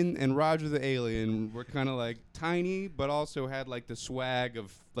Wayne and Roger the Alien were kind of like tiny, but also had like the swag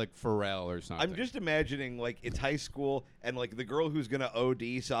of like Pharrell or something. I'm just imagining like it's high school and like the girl who's gonna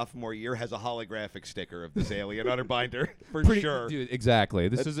OD sophomore year has a holographic sticker of this alien on her binder for sure. Dude, exactly.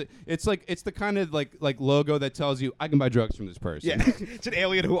 It's the kind of like logo that tells you I can buy drugs from this person. Yeah, it's an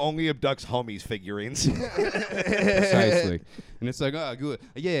alien who only abducts homies figurines. Precisely. And it's like, oh, good.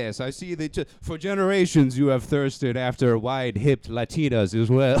 Yes, I see that for generations you have thirsted after wide-hipped Latinas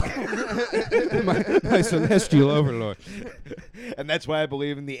as well. my celestial overlord. And that's why I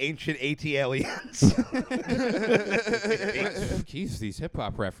believe in the ancient AT aliens. Keith, these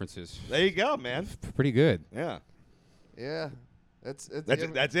hip-hop references. There you go, man. Pretty good. Yeah. Yeah. That's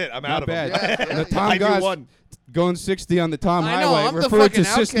it. I'm Not out of bad. them. Yeah. The Tom I do Goss one. going 60 on the Tom I know, Highway I'm the referred to fucking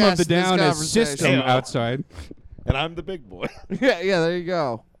System of the outcast in this Down as conversation. System Hey-o. outside. And I'm the big boy. yeah, there you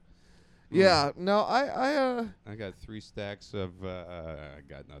go. Yeah, no, I I got 3 stacks of I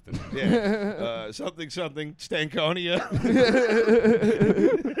got nothing. Yeah. Something Stankonia.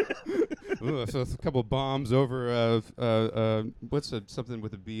 Ooh, so it's a couple bombs over what's something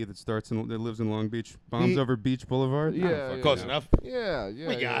with a B that lives in Long Beach? Bombs over Beach Boulevard? I don't Yeah, fucking Close know. enough. yeah.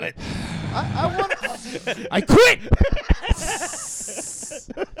 We got it. I want I quit.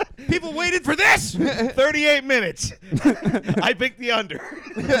 People waited for this. 38 minutes. I picked the under.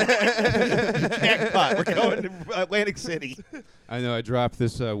 Jackpot. We're going to Atlantic City. I know I dropped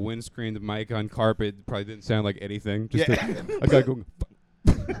this windscreened mic on carpet. It probably didn't sound like anything. Just Yeah. a guy going.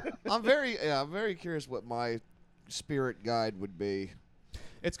 I'm very curious what my spirit guide would be.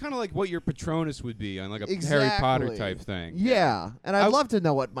 It's kind of like what your Patronus would be on like a Harry Exactly. Potter type thing. Yeah, and I'd I- love to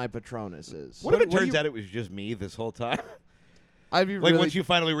know what my Patronus is. What if it What do turns you- out it was just me this whole time? I'd be Like really, once you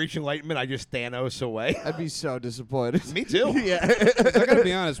finally reach enlightenment, I just Thanos away. I'd be so disappointed. Me too. yeah. 'Cause I gotta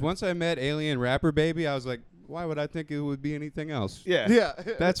be honest. Once I met Alien Rapper Baby, I was like, why would I think it would be anything else? Yeah. yeah.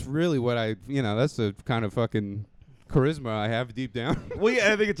 That's really what that's the kind of fucking charisma I have deep down. Well,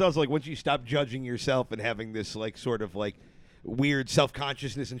 yeah, I think it's also like once you stop judging yourself and having this like sort of like weird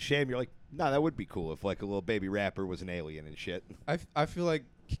self-consciousness and shame, you're like, no, that would be cool if like a little baby rapper was an alien and shit. I feel like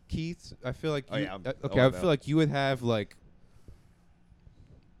Keith. I feel like Oh, you, yeah, okay. I I feel know. like you would have like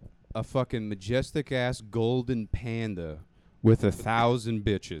a fucking majestic ass golden panda with 1,000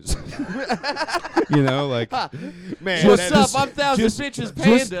 bitches. You know, like Man, What's that up? is- I'm Thousand just- Bitches just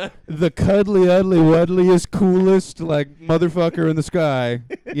Panda. the cuddly, ugly, wuddliest, coolest, like motherfucker in the sky.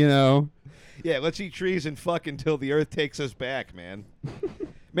 You know. Yeah, let's eat trees and fuck until the earth takes us back, man.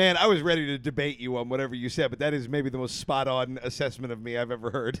 Man, I was ready to debate you on whatever you said, but that is maybe the most spot-on assessment of me I've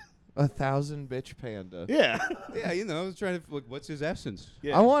ever heard. 1,000 bitch panda. Yeah. Yeah, you know, I was trying to look. What's his essence?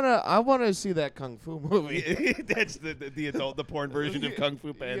 Yeah. I wanna see that kung fu movie. That's the adult, the porn version of Kung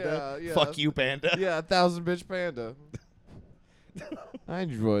Fu Panda. Yeah, yeah. Fuck you, Panda. Yeah, 1,000 bitch panda. I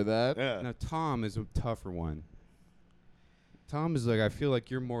enjoy that. Yeah. Now Tom is a tougher one. Tom is like, I feel like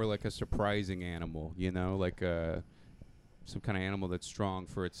you're more like a surprising animal, you know, like some kind of animal that's strong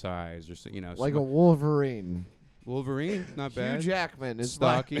for its size, or you know, Like a some- Wolverine. Wolverine, not Hugh bad. Jackman is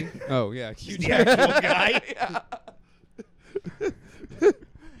Stocky. Oh yeah, Hugh The actual guy.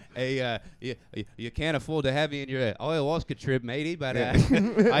 Hey, you can't afford to have me in your ayahuasca trip, matey, but I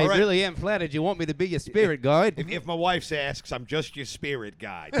All right. really am flattered you want me to be your spirit guide. If my wife asks, I'm just your spirit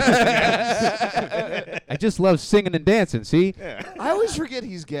guide. I just love singing and dancing, see? Yeah. I always forget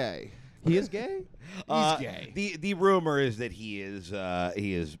he's gay. He is gay? He's gay. The rumor is that he is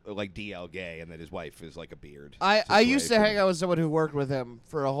like DL gay, and that his wife is like a beard. I used to hang out with someone who worked with him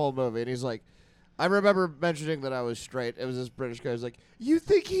for a whole movie, and he's like, I remember mentioning that I was straight. It was this British guy who's like, "You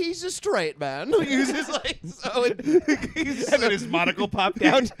think he's a straight man?" He was just like, so. And then his monocle popped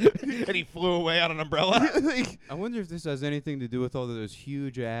out, and he flew away on an umbrella. I wonder if this has anything to do with all of those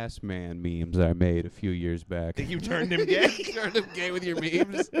huge ass man memes I made a few years back. You turned him gay. Turned him gay with your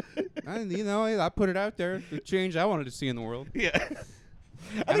memes. I put it out there, the change I wanted to see in the world. Yeah.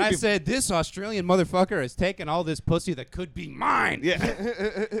 And I said, this Australian motherfucker has taken all this pussy that could be mine. Yeah.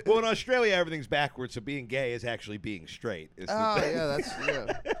 Well, in Australia, everything's backwards, so being gay is actually being straight. Is the Oh thing. yeah, that's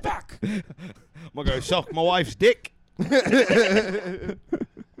yeah. Fuck. I'm gonna go suck my wife's dick. Oh,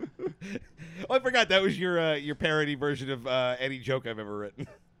 I forgot that was your parody version of any joke I've ever written.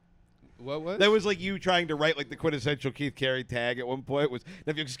 What was? That was like you trying to write like the quintessential Keith Carey tag at one point. Was,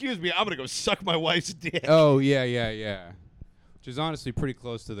 if you excuse me, I'm gonna go suck my wife's dick. Oh, yeah. Which is honestly pretty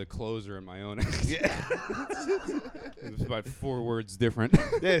close to the closer in my own act. Yeah. It was about 4 words different.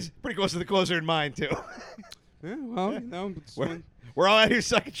 Yes, pretty close to the closer in mine too. Yeah, well, you know, it's We're all out here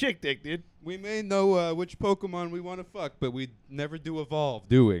sucking chick dick, dude. we may know which Pokemon we want to fuck, but we never do evolve,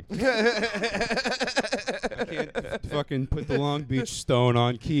 do we? I can't fucking put the Long Beach stone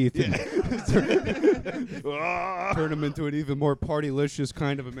on Keith and Ah, turn him into an even more partylicious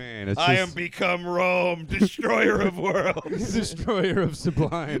kind of a man. It's I just am become Rome, destroyer of worlds. destroyer of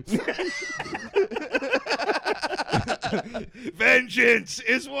sublime. Vengeance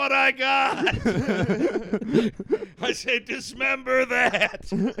is what I got. I say dismember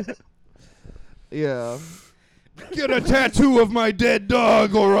that. Yeah. Get a tattoo of my dead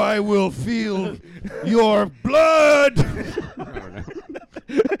dog, or I will feel your blood.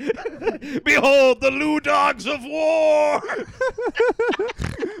 Behold the Lou Dogs of War.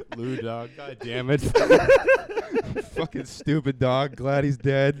 Lou dog, god damn it. Fucking stupid dog, glad he's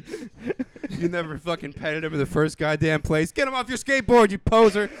dead. You never fucking petted him in the first goddamn place. Get him off your skateboard, you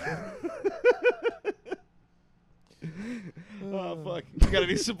poser. Oh fuck! You got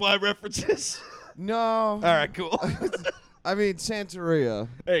any Sublime references? No. All right, cool. I mean Santeria.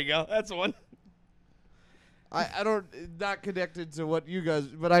 There you go. That's the one. I don't not connected to what you guys,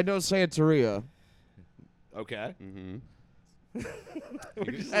 but I know Santeria. Okay. Mm-hmm.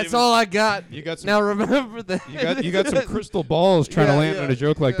 That's all I got. You got some. Now remember that. You got some crystal balls trying to Yeah, land yeah, on a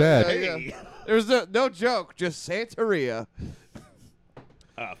joke like yeah, that. yeah. Hey. There's no joke, just Santeria.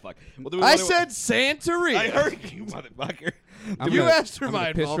 Ah, fuck. Well, do we I wanna- said Santeria. I heard you, motherfucker. I'm You gonna- asked for I'm gonna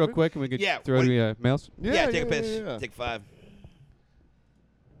my piss real involvement. quick, and we could Yeah, throw what- the mails. Yeah, take a piss. yeah. Take 5.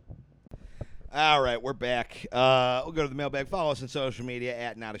 All right, we're back. We'll go to the mailbag. Follow us on social media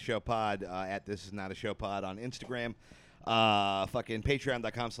at Not a Show Pod, at This Is Not a Show Pod on Instagram. Fucking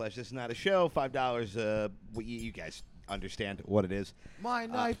Patreon.com/This Is Not a Show. $5. You guys understand what it is. My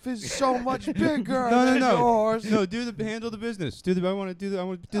knife is so much bigger No, than yours. No, handle the business. I want to do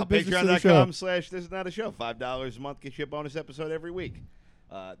the business of the show. Patreon.com/This Is Not a Show. $5 a month gets you a bonus episode every week.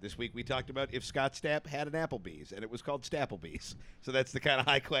 This week we talked about if Scott Stapp had an Applebee's, and it was called Stapplebee's. So that's the kind of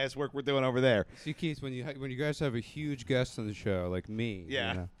high class work we're doing over there. See, Keith, when you guys have a huge guest on the show like me, you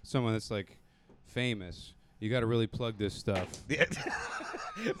Yeah. know, someone that's like famous, you got to really plug this stuff. Yeah.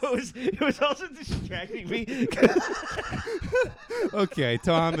 it was also distracting me. Okay,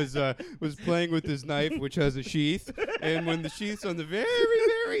 Tom was playing with his knife, which has a sheath, and when the sheath's on the very,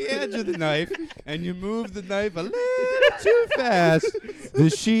 very edge of the knife, and you move the knife a little too fast, the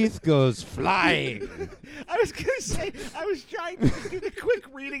sheath goes flying. I was going to say, I was trying to do the quick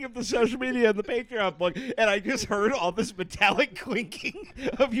reading of the social media and the Patreon book, and I just heard all this metallic clinking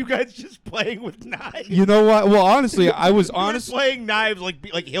of you guys just playing with knives. You know what? Well, honestly, I was You were playing knives like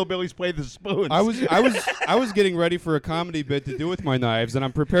hillbillies play the spoons. I was getting ready for a comedy bit to do with my knives, and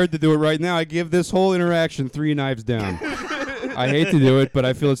I'm prepared to do it right now. I give this whole interaction 3 knives down. I hate to do it, but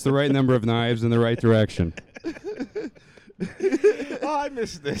I feel it's the right number of knives in the right direction. Oh, I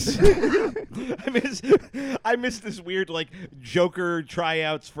miss this. I miss this weird like Joker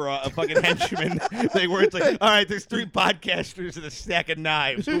tryouts for a fucking henchman thing where it's like, all right, there's 3 podcasters and a stack of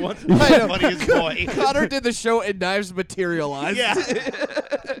knives. Who wants to be the funniest boy? Connor did the show and knives materialized. Yeah.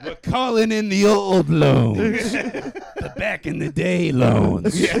 We're calling in the old loans, the back in the day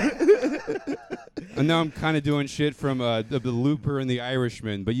loans. Yeah. And now I'm kind of doing shit from the Looper and the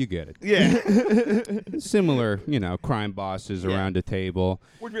Irishman, but you get it. Yeah. Similar, crime bosses around a table.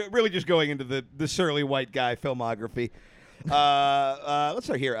 We're really just going into the surly white guy filmography. Let's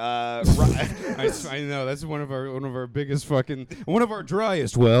start here. I know that's one of our biggest one of our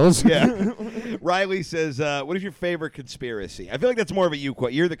driest wells. Yeah. Riley says, "What is your favorite conspiracy?" I feel like that's more of a you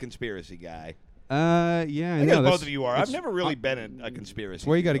quote. You're the conspiracy guy. Yeah, I I guess know. both of you are. I've never really been a conspiracy.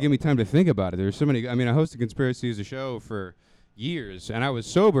 Well, you got to give me time to think about it. There's so many. I mean, I hosted Conspiracy as a show for years, and I was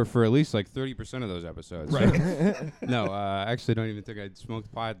sober for at least like 30% of those episodes. Right. No, I actually don't even think I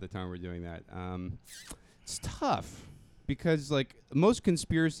smoked pot at the time we were doing that. It's tough because like most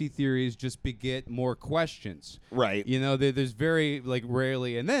conspiracy theories just beget more questions. Right. There's very like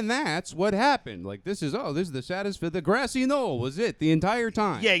rarely, and then that's what happened. Like this is the saddest. The grassy knoll was it the entire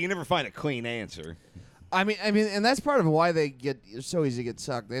time. Yeah, you never find a clean answer. I mean, and that's part of why they get so easy to get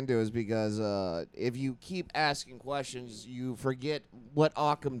sucked into is because if you keep asking questions, you forget what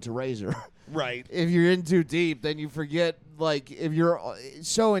Occam to razor. Right. If you're in too deep, then you forget. Like, if you're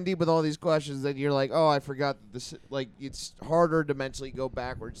so in deep with all these questions, then you're like, oh, I forgot this. Like, it's harder to mentally go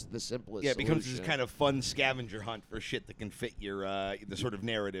backwards to the simplest. Yeah, it becomes solution. this kind of fun scavenger hunt for shit that can fit your the sort of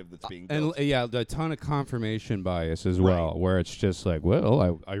narrative that's being And built. a ton of confirmation bias as well, where it's just like,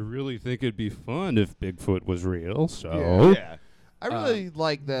 well, I really think it'd be fun if Bigfoot was real. So Yeah. I really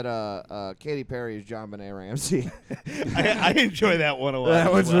like that Katy Perry is John Benet Ramsey. I enjoy that one a lot. That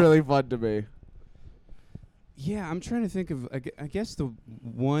as one's well. really fun to me. Yeah, I'm trying to think of. I guess the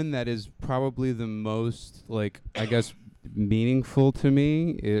one that is probably the most like meaningful to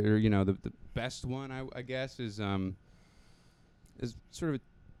me, or the best one I guess is sort of a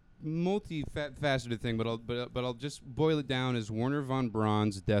multi-faceted thing, but I'll just boil it down as Wernher von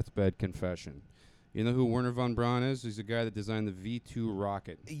Braun's deathbed confession. You know who Wernher von Braun is? He's the guy that designed the V-2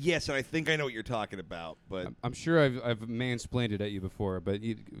 rocket. Yes, and I think I know what you're talking about, but I'm sure I've mansplained it at you before, but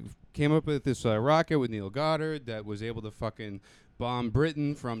he came up with this rocket with Neil Goddard that was able to fucking bomb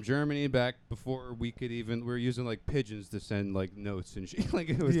Britain from Germany back before we were using like pigeons to send like notes and shit. Like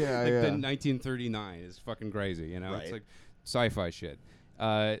it was Yeah, like yeah. the 1939 is fucking crazy, It's Right. like sci-fi shit.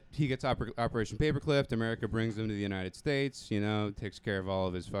 He gets Operation Paperclip. America brings him to the United States, takes care of all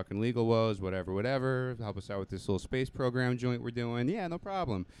of his fucking legal woes, whatever. Help us out with this little space program joint we're doing. Yeah, no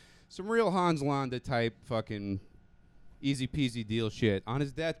problem. Some real Hans Landa type fucking easy peasy deal shit. On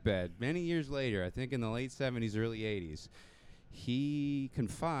his deathbed, many years later, I think in the late 70s, early 80s, he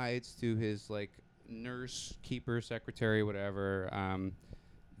confides to his like nurse, keeper, secretary, whatever,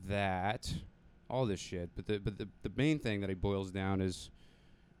 that all this shit. But the main thing that he boils down is,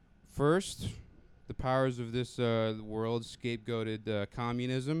 first, the powers of this world scapegoated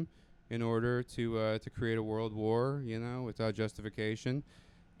communism in order to create a world war, without justification.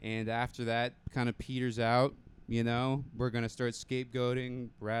 And after that kind of peters out, we're going to start scapegoating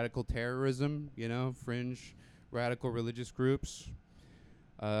radical terrorism, fringe radical religious groups.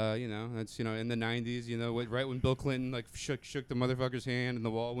 That's, in the 90s, right when Bill Clinton, like, shook the motherfucker's hand and the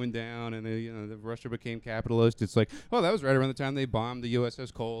wall went down and, the Russia became capitalist. It's like, oh, that was right around the time they bombed the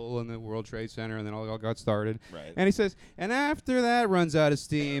USS Cole and the World Trade Center and then all got started. Right. And he says, and after that runs out of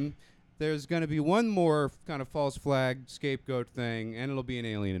steam, there's going to be one more kind of false flag scapegoat thing, and it'll be an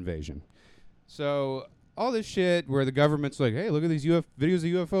alien invasion. So all this shit where the government's like, hey, look at these videos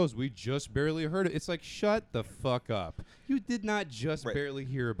of UFOs. We just barely heard it. It's like, shut the fuck up. You did not just barely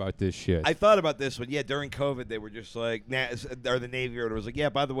hear about this shit. I thought about this one. Yeah, during COVID, they were just like, or the Navy or was like, yeah,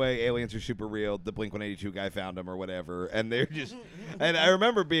 by the way, aliens are super real. The Blink-182 guy found them or whatever. And they're just, and I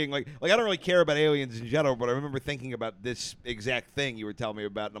remember being like, I don't really care about aliens in general, but I remember thinking about this exact thing you were telling me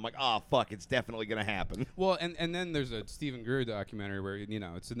about, and I'm like, oh, fuck, it's definitely going to happen. Well, and then there's a Stephen Greer documentary where,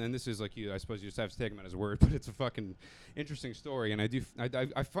 and then this is like I suppose you just have to take him at his word, but it's a fucking interesting story. And I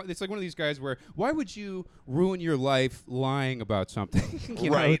find it's like one of these guys where why would you ruin your life lying about something? You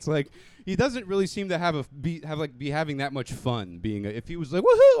know, Right. it's like he doesn't really seem to be having that much fun being. If he was like,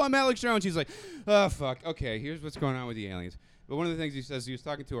 woohoo, I'm Alex Jones, he's like, oh fuck, okay, here's what's going on with the aliens. But one of the things he says, he was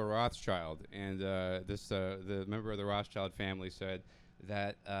talking to a Rothschild, and the member of the Rothschild family said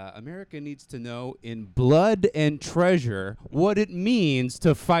that America needs to know in blood and treasure what it means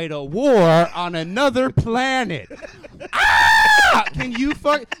to fight a war on another planet. Ah! Can you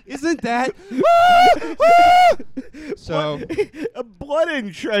fuck? Isn't that? So Blood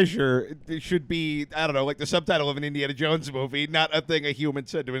and treasure should be, I don't know, like the subtitle of an Indiana Jones movie, not a thing a human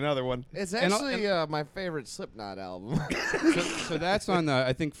said to another one. It's And I'll- actually my favorite Slipknot album. so that's on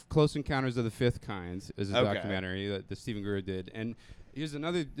I think Close Encounters of the Fifth Kind is a Okay. documentary that Stephen Greer did. And here's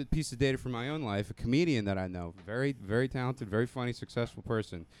another piece of data from my own life. A comedian that I know, very, very talented, very funny, successful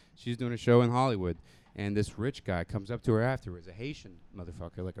person. She's doing a show in Hollywood. And this rich guy comes up to her afterwards, a Haitian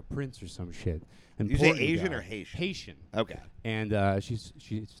motherfucker, like a prince or some shit. You say Important Asian guy. or Haitian? Haitian. Okay. And she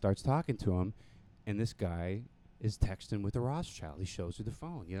starts talking to him, and this guy is texting with a Rothschild. He shows her the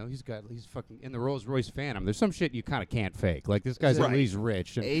phone. You know, he's fucking in the Rolls Royce Phantom. There's some shit you kind of can't fake. Like this guy's it at least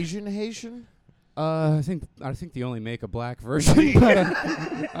rich. And, Asian Haitian? I think they only make a black version. But,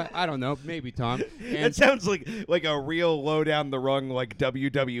 I don't know. Maybe Tom. That And sounds like a real low down the rung like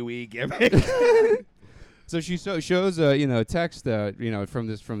WWE gimmick. so she shows a text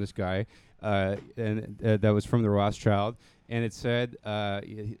from this guy, and that was from the Rothschild, and it said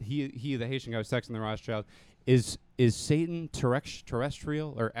he the Haitian guy was texting the Rothschild, is Satan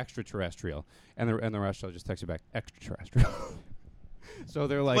terrestrial or extraterrestrial? And the Rothschild just texted back extraterrestrial. So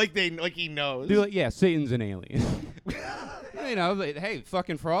they're like he knows. they're like, yeah, Satan's an alien. You know, hey,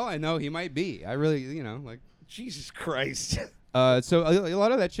 fucking for all I know, he might be. I really, like. Jesus Christ. So a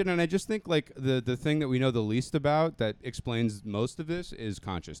lot of that shit, and I just think like the thing that we know the least about that explains most of this is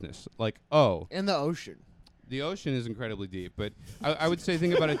consciousness. Like, In the ocean. the ocean is incredibly deep, but I would say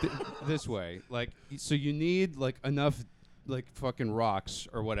think about it this way: like, so you need like enough like fucking rocks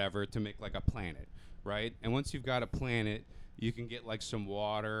or whatever to make like a planet, right? And once you've got a planet, you can get like some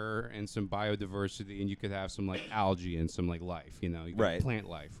water and some biodiversity, and you could have some like algae and some like life, you got Right. plant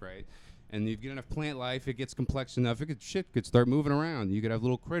life, right? And you get enough plant life, it gets complex enough, shit could start moving around. You could have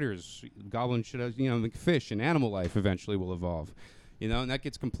little critters, gobbling shit out, like fish, and animal life eventually will evolve. And that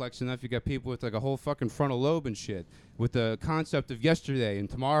gets complex enough. You got people with like a whole fucking frontal lobe and shit, with the concept of yesterday and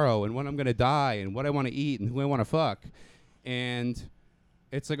tomorrow and when I'm gonna die and what I want to eat and who I want to fuck. And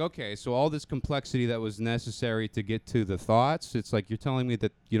it's like, okay, so all this complexity that was necessary to get to the thoughts, it's like you're telling me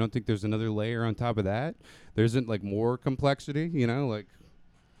that you don't think there's another layer on top of that? There isn't like more complexity, like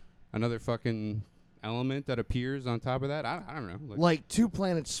another fucking element that appears on top of that? I don't know. Like two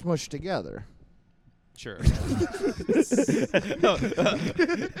planets smushed together. Sure.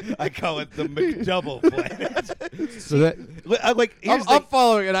 I call it the McDouble planet. So that I'm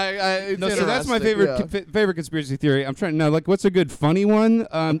following it. It's no, so that's my interesting, favorite yeah. favorite conspiracy theory. I'm trying to know, like, what's a good funny one?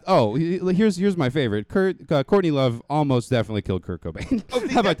 Here's my favorite. Courtney Love almost definitely killed Kurt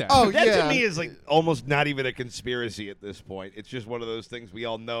Cobain. How about that? Oh, that yeah. to me is like almost not even a conspiracy at this point. It's just one of those things we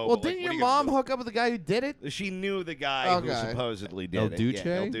all know. Well, but, like, didn't what your are you gonna mom do? hook up with the guy who did it? She knew the guy who Okay. supposedly did El it. Duce?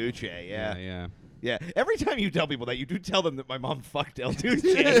 Yeah, El Duce, yeah. yeah. Yeah, every time you tell people that, you do tell them that my mom fucked El Duce.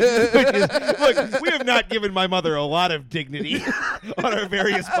 Look, we have not given my mother a lot of dignity on our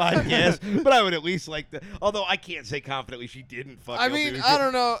various podcasts, but I would at least like to. Although I can't say confidently she didn't fuck. I El mean, Duce. I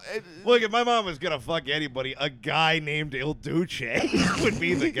don't know. Look, if my mom was gonna fuck anybody, a guy named El Duce would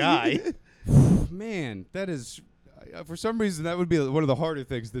be the guy. Man, that is. For some reason, that would be one of the harder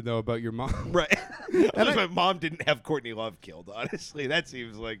things to know about your mom. Right. Unless my mom didn't have Courtney Love killed. Honestly, that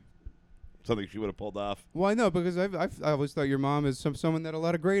seems like something she would have pulled off. Well, I know because I always thought your mom is someone that a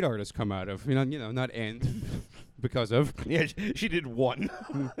lot of great artists come out of. Not end because of. Yeah, she did one.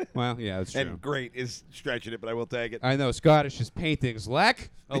 Well, yeah, that's true. And great is stretching it, but I will take it. I know Scottish's paintings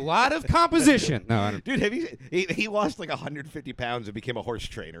lack a lot of composition. No, I don't. Dude, have you? He lost like 150 pounds and became a horse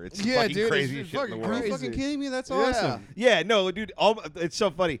trainer. It's Yeah, fucking dude, crazy it's shit in the fucking world. Are you crazy. fucking kidding me? That's Yeah. awesome. Yeah, no, dude, it's so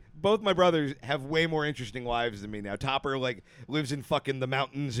funny. Both my brothers have way more interesting lives than me now. Topper like lives in fucking the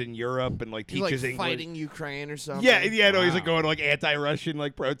mountains in Europe and like He's like teaches English. fighting Ukraine or something. Yeah, no, he's like Wow. going to like anti-Russian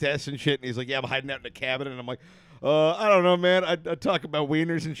like protests and shit, and he's like, yeah, I'm hiding out in a cabin, and I'm like, I don't know, man. I talk about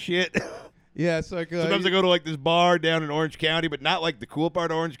wieners and shit. Yeah, it's like Sometimes I go to like this bar down in Orange County, but not like the cool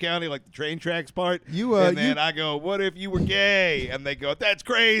part of Orange County, like the train tracks part. And then I go, "What if you were gay?" And they go, "That's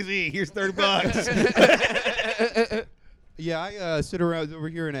crazy. Here's $30." Yeah, I sit around over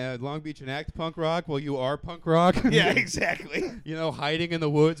here in Long Beach and act punk rock while you are punk rock. Yeah, exactly. You know, hiding in the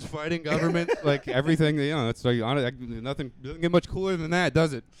woods, fighting government, like everything. You know, it's like nothing doesn't get much cooler than that,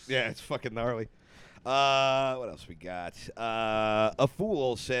 does it? Yeah, it's fucking gnarly. What else we got? A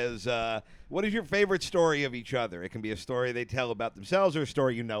fool says, what is your favorite story of each other? It can be a story they tell about themselves or a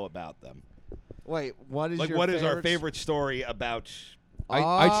story you know about them. Wait, what is Like, your what is our favorite favorite story about...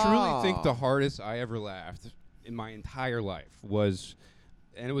 I truly think the hardest I ever laughed in my entire life was,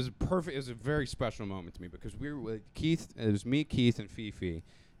 and it was perfect. It was a very special moment to me because we were with Keith. It was me, Keith, and Fifi,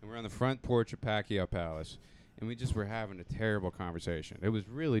 and we're on the front porch of Pacquiao Palace, and we just were having a terrible conversation. It was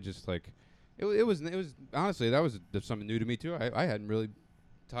really just like, it was honestly that was something new to me too. I hadn't really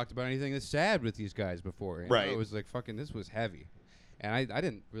talked about anything that's sad with these guys before. You know? Right. It was like fucking. This was heavy. And I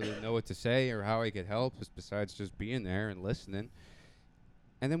didn't really know what to say or how I could help besides just being there and listening.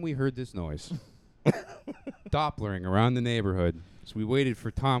 And then we heard this noise. Dopplering around the neighborhood. So we waited for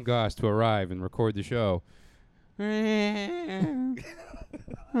Tom Goss to arrive and record the show. It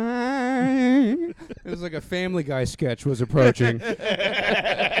was like a Family Guy sketch was approaching.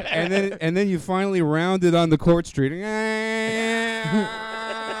 and then you finally rounded on the Court Street.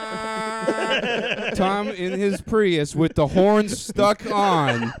 Tom in his Prius with the horns stuck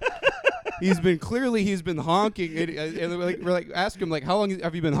on. He's been honking. And we're like, ask him, like, how long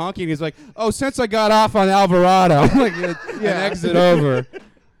have you been honking? He's like, oh, since I got off on Alvarado. Like, an exit over.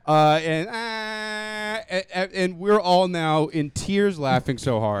 And we're all now in tears laughing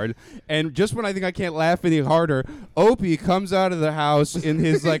so hard. And just when I think I can't laugh any harder, Opie comes out of the house in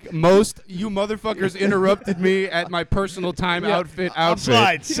his, like, most, you motherfuckers interrupted me at my personal time outfit.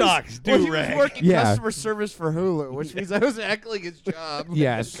 Outside socks, Well, he was do-rag. working Yeah. customer service for Hulu, which means I was heckling his job.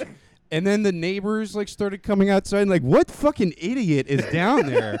 Yes. And then the neighbors like started coming outside and like, what fucking idiot is down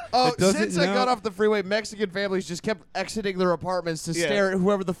there? Oh, that doesn't since I know- got off the freeway, Mexican families just kept exiting their apartments to stare at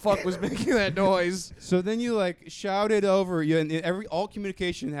whoever the fuck was making that noise. So then you like shouted over you, and all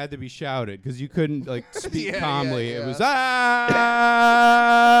communication had to be shouted because you couldn't like speak Yeah, calmly. yeah, It yeah. was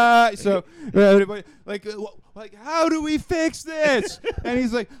ah. So everybody like, how do we fix this? And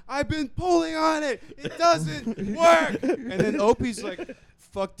he's like, I've been pulling on it. It doesn't work. And then Opie's like,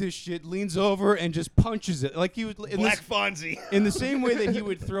 fuck this shit, leans over and just punches it like he would Black Fonzie. in the same way that he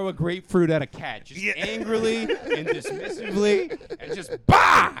would throw a grapefruit at a cat, just angrily and dismissively, and just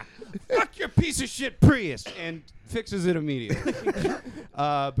bah, fuck your piece of shit Prius, and fixes it immediately.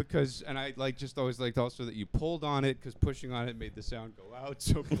 Because I like just always liked also that you pulled on it because pushing on it made the sound go out,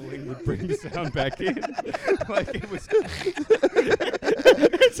 so pulling would bring the sound back in. Like it was.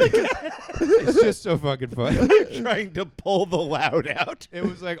 It's just so fucking fun. Trying to pull the loud out. It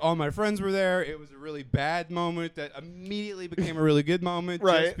was like all my friends were there. It was a really bad moment that immediately became a really good moment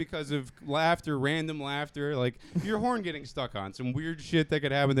Right. just because of laughter, random laughter, like your horn getting stuck on, some weird shit that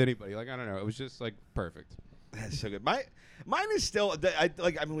could happen to anybody. Like, I don't know. It was just like perfect. That's so good. Mine is still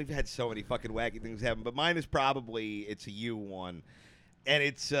we've had so many fucking wacky things happen, but mine is probably it's a you one. And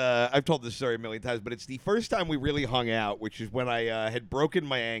it's I've told this story a million times, but it's the first time we really hung out, which is when I had broken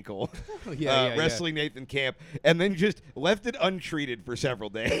my ankle wrestling Nathan Camp, and then just left it untreated for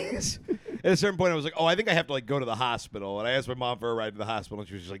several days. At a certain point, I was like, "Oh, I think I have to like go to the hospital." And I asked my mom for a ride to the hospital, and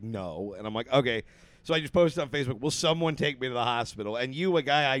she was just like, "No." And I'm like, "Okay." So I just posted on Facebook, "Will someone take me to the hospital?" And you, a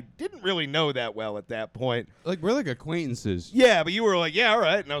guy I didn't really know that well at that point, Like, we're like acquaintances. yeah, but you were like, "Yeah, all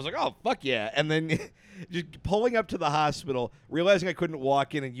right," and I was like, "Oh, fuck yeah!" And then just pulling up to the hospital, realizing I couldn't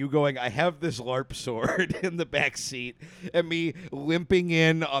walk in, and you going, "I have this LARP sword" in the back seat, and me limping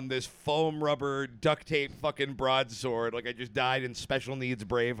in on this foam rubber duct tape fucking broadsword, like I just died in Special Needs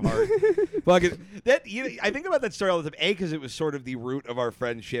Braveheart. Fucking that. I think about that story all the time. A, because it was sort of the root of our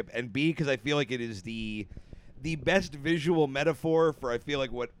friendship, and B, because I feel like it is the best visual metaphor for I feel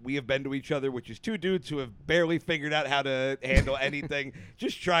like what we have been to each other, which is two dudes who have barely figured out how to handle anything,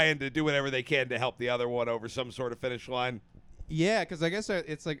 just trying to do whatever they can to help the other one over some sort of finish line. Yeah, because I guess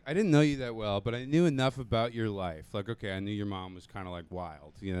it's like I didn't know you that well, but I knew enough about your life. Like, okay, I knew your mom was kind of like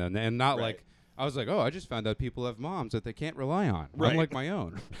wild, you know, and not Right. like I was like, oh, I just found out people have moms that they can't rely on. Right. I'm like my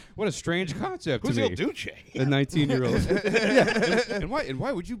own. What a strange concept Who's to Il me. Duce? The 19-year-old. Yeah. And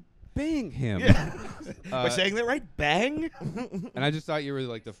why would you bang him? Yeah. Am I saying that right? Bang? And I just thought you were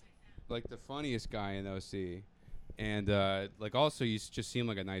like the funniest guy in OC, and like also you just seem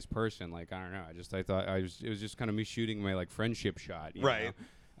like a nice person. Like, I don't know. I thought it was just kind of me shooting my like friendship shot. You Right. know?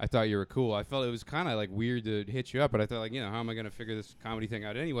 I thought you were cool. I felt it was kind of like weird to hit you up, but I thought like, you know, how am I going to figure this comedy thing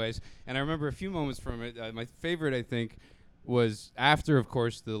out anyways? And I remember a few moments from it. My favorite, I think, was after, of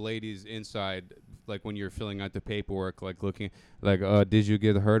course, the ladies inside like when you're filling out the paperwork, like looking like, did you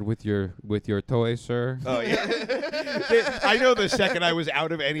get hurt with your toy, sir? Oh yeah. I know the second I was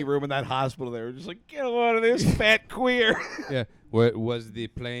out of any room in that hospital, they were just like, get out of this fat queer. Yeah. What was the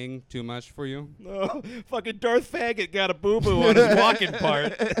playing too much for you? No, fucking Darth Faggot got a boo-boo on his walking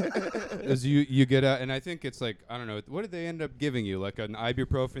part. As you get out, and I think it's like, I don't know, what did they end up giving you? Like an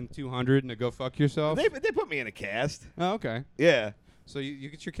ibuprofen 200 and to go fuck yourself? They put me in a cast. Oh, okay. Yeah. So you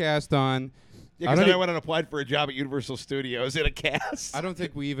get your cast on. Yeah, because then I went and applied for a job at Universal Studios in a cast. I don't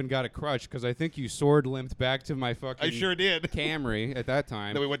think we even got a crutch because I think you sword limped back to my fucking I sure did. Camry at that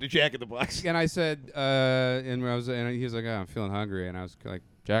time. Then we went to Jack in the Box. And I said, and he was like, oh, I'm feeling hungry, and I was like,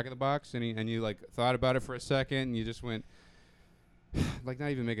 Jack in the Box, and you like thought about it for a second, and you just went, like not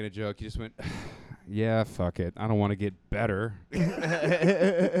even making a joke, you just went, yeah, fuck it, I don't want to get better.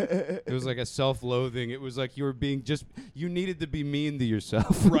 It was like a self-loathing. It was like you were being you needed to be mean to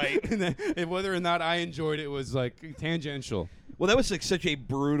yourself, Right. and whether or not I enjoyed it was like tangential. Well, that was like such a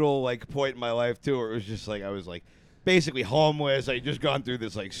brutal like point in my life too, where it was just like I was like basically homeless. I had just gone through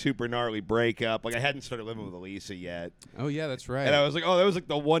this like super gnarly breakup. Like I hadn't started living with Elisa yet, Oh yeah, that's right. and I was like, oh, that was like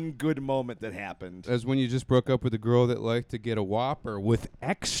the one good moment that happened. As when you just broke up with a girl that liked to get a Whopper with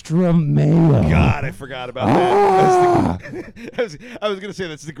extra mayo. God, I forgot about that. I was gonna say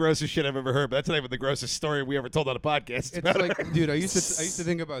that's the grossest shit I've ever heard, but that's not even the grossest story we ever told on a podcast. It's like, dude, I used to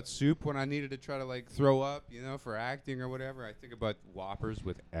think about soup when I needed to try to like throw up, for acting or whatever. I think about Whoppers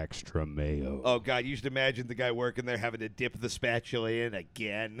with extra mayo. Oh God, you should imagine the guy working there having to dip the spatula in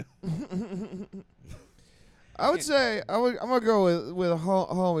again. I would say I'm gonna go with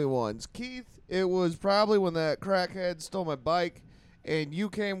homie ones. Keith, it was probably when that crackhead stole my bike, and you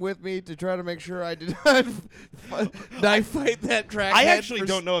came with me to try to make sure I did not knife fight that crackhead. I actually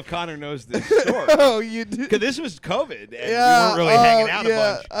don't know if Connor knows this story. Oh, you did. Because this was COVID, and Yeah, we weren't really hanging out a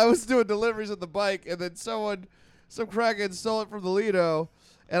bunch. I was doing deliveries on the bike, and then some crackhead stole it from the Lido,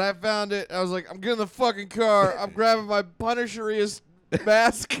 and I found it. I was like, I'm getting in the fucking car. I'm grabbing my Punisheriest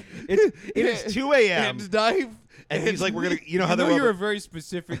mask. It is 2 a.m. and knife. And he's like, we're going to, You know how you're a very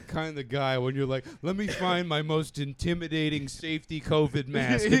specific kind of guy when you're like, let me find my most intimidating safety COVID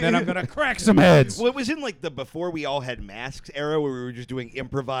mask, and then I'm going to crack some heads. Well, it was in like the before we all had masks era where we were just doing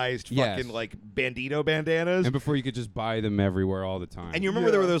improvised Yes. fucking like bandito bandanas. And before you could just buy them everywhere all the time. And you remember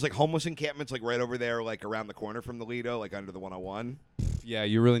there were those like homeless encampments like right over there, like around the corner from the Lido, like under the 101? Yeah,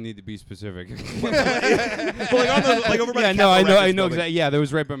 you really need to be specific. But like on the, like over by Yeah, the no, I Capitol know Records building. exactly. Yeah, that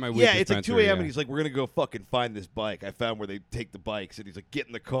was right by my weed Yeah, it's like 2 dispensary, a.m. yeah. and he's like, we're going to go fucking find this bike. I found where they take the bikes. And he's like, get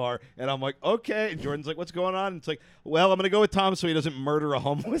in the car. And I'm like, okay. And Jordan's like, what's going on? And it's like, well, I'm going to go with Tom so he doesn't murder a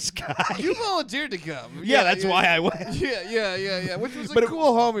homeless guy. You volunteered to come. Yeah, that's why I went. Yeah. Which was But a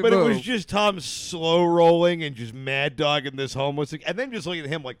cool homie But move. it was just Tom slow rolling and just mad dogging this homeless, and then just looking at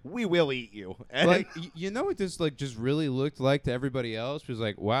him like, "We will eat you." And Like, you know what this like just really looked like to everybody else was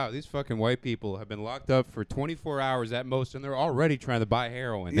like, wow, these fucking white people have been locked up for 24 hours at most, and they're already trying to buy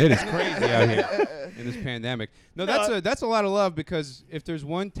heroin. It is crazy out here in this pandemic. No, that's a lot of love, because if there's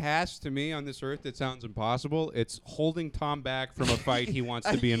one task to me on this earth that sounds impossible, it's holding Tom back from a fight he wants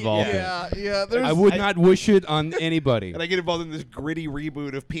to be involved in. Yeah. There's, I would not wish it on anybody. I get involved in this gritty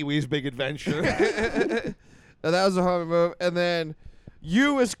reboot of Pee-wee's Big Adventure. Now, that was a homie move, and then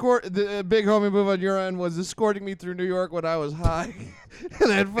you the big homie move on your end was escorting me through New York when I was high, and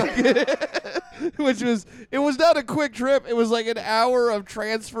then fucking, it was not a quick trip. It was like an hour of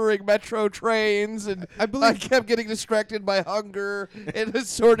transferring metro trains, and I kept getting distracted by hunger and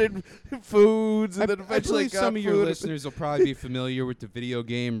assorted foods, and then I eventually believe got some of your food. listeners will probably be familiar with the video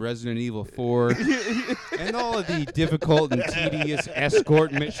game Resident Evil 4 and all of the difficult and tedious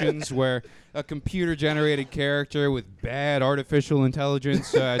escort missions where a computer-generated character with bad artificial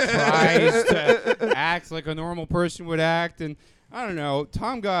intelligence tries to act like a normal person would act. And I don't know,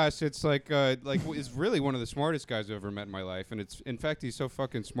 Tom Goss, it's like is really one of the smartest guys I've ever met in my life. And it's, in fact, he's so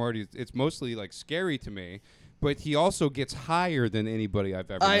fucking smart. It's mostly like scary to me. But he also gets higher than anybody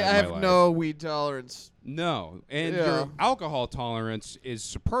I've ever met I in my have life. no weed tolerance. No, and Yeah. your alcohol tolerance is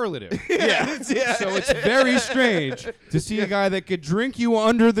superlative. Yeah. So it's very strange to see a guy that could drink you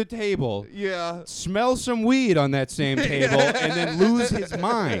under the table, Yeah. smell some weed on that same table, and then lose his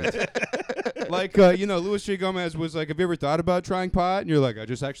mind. Like, Luis J. Gomez was like, have you ever thought about trying pot? And you're like, I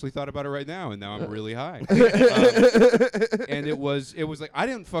just actually thought about it right now, and now I'm really high. And it was like, I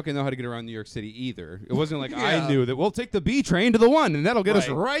didn't fucking know how to get around New York City either. It wasn't like I knew that we'll take the B train to the 1, and that'll get us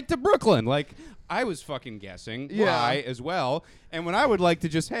right to Brooklyn. Like, I was fucking guessing why as well. And when I would like to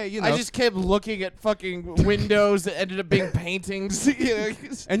just, hey, I just kept looking at fucking windows that ended up being paintings.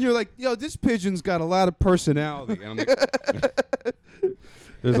 and you're like, yo, this pigeon's got a lot of personality. And I'm like,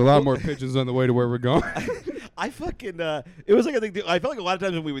 There's a lot more pigeons on the way to where we're going. I fucking it was like I felt like a lot of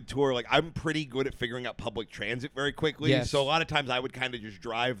times when we would tour, like I'm pretty good at figuring out public transit very quickly. Yes. So a lot of times I would kind of just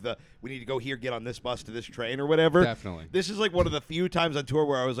drive we need to go here, get on this bus to this train or whatever. Definitely. This is like one of the few times on tour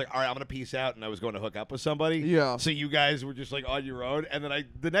where I was like, all right, I'm gonna peace out, and I was going to hook up with somebody. Yeah. So you guys were just like on your own, and then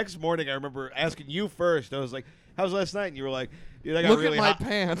the next morning I remember asking you first. I was like, "How was last night?" And you were like, "Dude, I got Look really at my hot."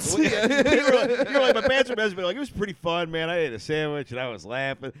 pants. you were like, my pants are messy, but like it was pretty fun, man. I ate a sandwich and I was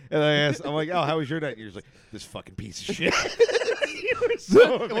laughing. And I'm like, oh, how was your night? And you're just like, this fucking piece of shit. You were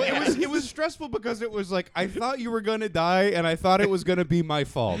so mad. It was stressful because it was like I thought you were gonna die, and I thought it was gonna be my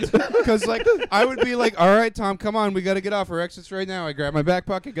fault. Because like I would be like, "All right, Tom, come on, we gotta get off our exits right now." I grab my back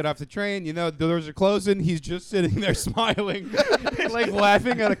pocket, get off the train. You know, the doors are closing. He's just sitting there smiling, like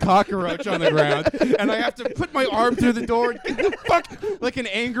laughing at a cockroach on the ground, and I have to put my arm through the door, and get the fuck like an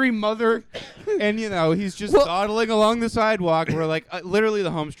angry mother. And you know, he's just dawdling along the sidewalk. We're like literally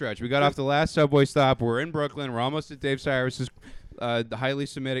the home stretch. We got off the last subway stop. We're in Brooklyn. We're almost at Dave Cyrus's the highly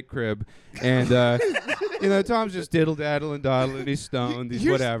Semitic crib, and you know, Tom's just diddle-daddling, dawdling. He's stoned. He's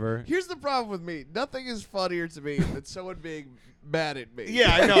whatever. Here's the problem with me. Nothing is funnier to me than someone being mad at me.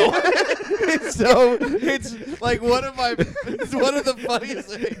 Yeah, I know. So it's like it's one of the funniest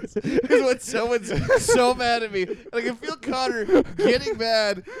things is when someone's so mad at me. And I can feel Connor getting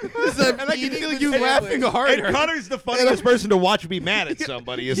mad as I'm And I can eating feel the you sandwich. laughing harder. And Connor's the funniest person to watch me mad at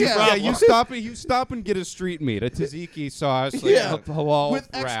somebody. Is the Yeah, problem. you stop and get a street meat, a tzatziki sauce, like Yeah. halal with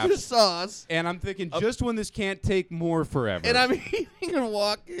wrap. extra sauce. And I'm thinking, just when this can't take more forever. And I'm eating and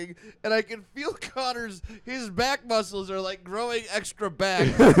walking, and I can feel his back muscles are like growing extra back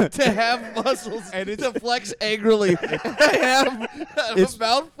to have muscles And to flex angrily. I have a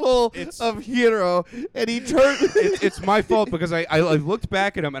mouthful of Hero, and he turned. It's my fault because I looked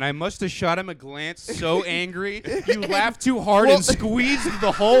back at him and I must have shot him a glance so angry. You laughed too hard and squeezed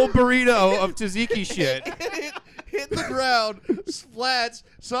the whole burrito of tzatziki shit. And it hit the ground, splats,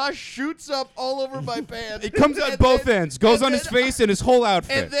 sauce shoots up all over my pants. It comes out both ends, goes on his face and his whole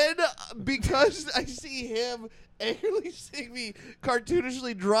outfit. And then, because I see him angrily seeing me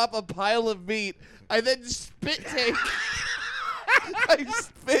cartoonishly drop a pile of meat, I then spit take. I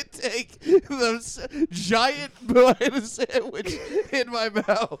spit take the giant banana sandwich in my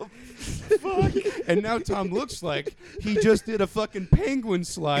mouth. Fuck. And now Tom looks like he just did a fucking penguin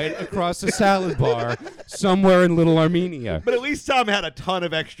slide across a salad bar somewhere in Little Armenia. But at least Tom had a ton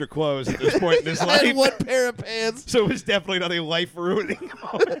of extra clothes at this point in his I life. had one pair of pants. So it was definitely not a life-ruining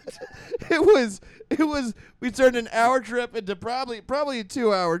moment. It was. We turned an hour trip into probably a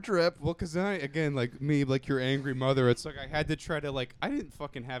 2-hour trip. Well, because then again, like me, like your angry mother, it's like I had to try to, like, I didn't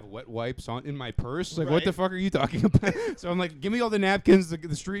fucking have wet wipes in my purse. Like, what the fuck are you talking about? So I'm like, give me all the napkins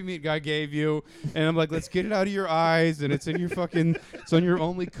the street meat guy gave you. And I'm like, let's get it out of your eyes. And it's in your fucking, it's on your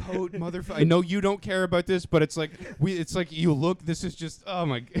only coat, motherfucker. I know you don't care about this, but it's like, you look, this is just, oh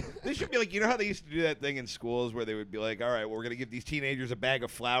my God. They should be like, you know how they used to do that thing in schools where they would be like, all right, well, we're going to give these teenagers a bag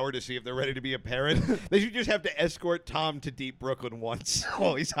of flour to see if they're ready to be a parent? They should just have to escort Tom to Deep Brooklyn once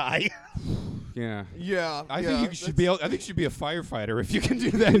while he's high. Yeah. Yeah. I think you should be able, I think you should be a firefighter if you can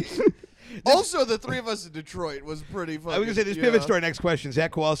do that. Also, the three of us in Detroit was pretty fun. I was going to say, this pivots to our next question.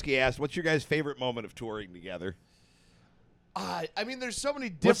 Zach Kowalski asked, what's your guys' favorite moment of touring together? I mean, there's so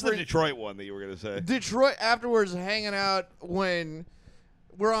many What's the different. Detroit one that you were going to say? Detroit afterwards, hanging out when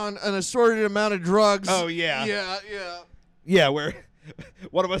we're on an assorted amount of drugs. Oh, yeah. Yeah. Yeah, where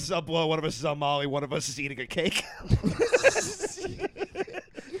one of us is on blow, one of us is on Molly, one of us is eating a cake.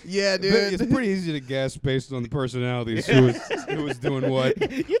 Yeah, But dude. it's pretty easy to guess based on the personalities who was doing what.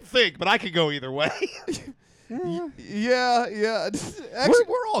 You'd think, but I could go either way. Yeah. Actually,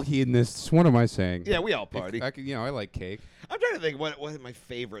 We're all hedonists. What am I saying? Yeah, we all party. I like cake. I'm trying to think what my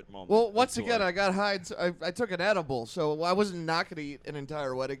favorite moment. well, of once touring. again, I got high. I took an edible, so I wasn't not going to eat an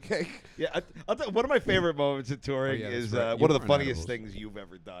entire wedding cake. Yeah, I'll tell one of my favorite moments of touring Oh, yeah, is that's right. one You of the were on funniest edibles. things you've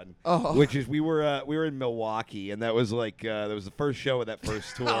ever done. Oh. Which is we were in Milwaukee, and that was like that was the first show of that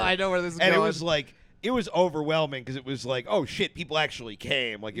first tour. Oh, I know where this is and going. it was like. It was overwhelming because it was like, oh shit, people actually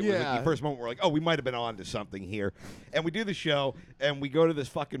came. Like it was like Yeah. the first moment we're like, oh, we might have been on to something here. And we do the show, and we go to this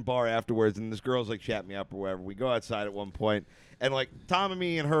fucking bar afterwards, and this girl's like chatting me up or whatever. We go outside at one point, and like Tom and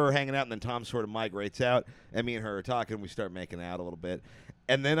me and her are hanging out, and then Tom sort of migrates out, and me and her are talking, and we start making out a little bit.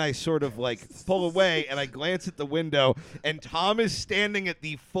 And then I sort of like pull away, and I glance at the window, and Tom is standing at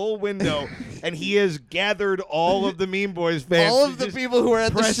the full window, and he has gathered all of the Mean Boys fans. all to of the just people who were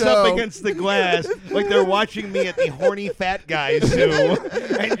at the press show. up against the glass like they're watching me at the horny fat guy zoo.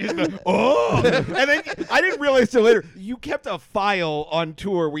 And just and then I didn't realize till later you kept a file on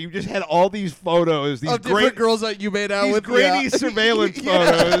tour where you just had all these photos, these of different girls that you made out these with. grainy Yeah. these surveillance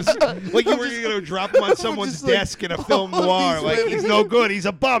photos. Like you were going to drop them on someone's just like, desk in a film all noir. these Like, women. he's no good. He's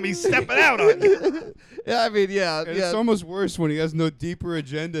a bum. He's stepping out on you. Yeah, I mean, yeah. And it's almost worse when he has no deeper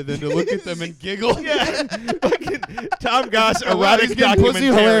agenda than to look at them and giggle. Yeah. Fucking Tom Goss, Wow, erotic he's getting pussy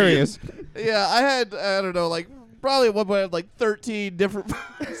documentarian. hilarious. Yeah, I don't know, like, probably at one point I had like 13 different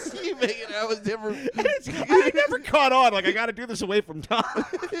you making out with different. I never caught on. Like, I got to do this away from Tom.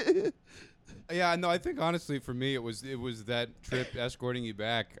 Yeah, no, I think honestly for me it was that trip escorting you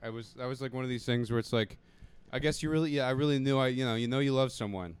back. I was like one of these things where it's like, I guess I really knew you love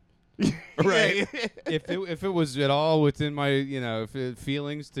someone. Right. If it was at all within my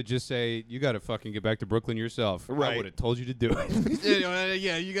feelings to just say you got to fucking get back to Brooklyn yourself, Right. I would have told you to do it.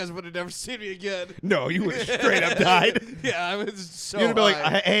 Yeah, you guys would have never seen me again. No, you would have straight up died. Yeah, I was so. You'd be like,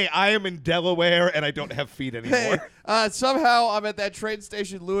 high. hey, I am in Delaware and I don't have feet anymore. Hey, somehow I'm at that train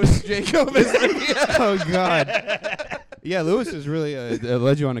station. Louis Jacob is Oh God. Yeah, Lewis has really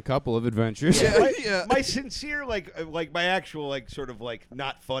led you on a couple of adventures. Yeah. My sincere, like my actual, like sort of like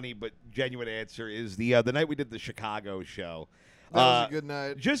not funny but genuine answer is the night we did the Chicago show. That was a good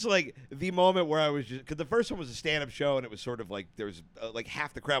night. Just like the moment where I was just because the first one was a stand-up show and it was sort of like there was like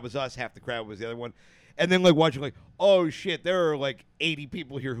half the crowd was us, half the crowd was the other one, and then like watching like, oh shit, there are like 80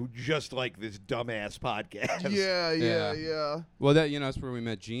 people here who just like this dumbass podcast. Yeah. Well, that's where we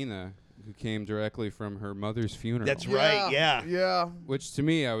met Gina, who came directly from her mother's funeral. That's right. Yeah. Yeah. Which to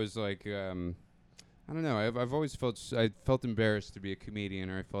me, I was like, I don't know. I've always felt embarrassed to be a comedian,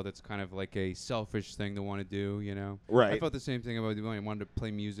 or I felt it's kind of like a selfish thing to want to do. Right. I felt the same thing about when I wanted to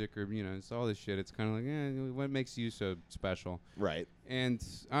play music, or it's all this shit. It's kind of like, what makes you so special? Right. And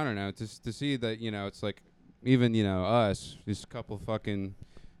I don't know, just to see that it's like even us, just a couple fucking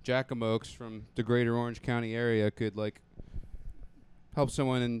jackamokes from the greater Orange County area could like help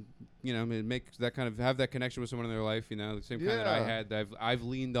someone and make that kind of have that connection with someone in their life, the same kind that I Yeah. had. I've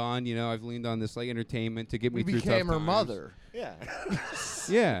leaned on, I've leaned on this like entertainment to get me We through became tough her times. mother. Yeah.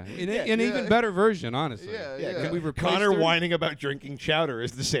 Yeah, an even better version, honestly. Yeah, And yeah. we replaced Connor her. whining about drinking chowder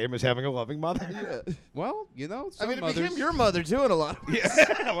is the same as having a loving mother. Yeah. Well, I some mean, it mothers. became your mother too in a lot of ways.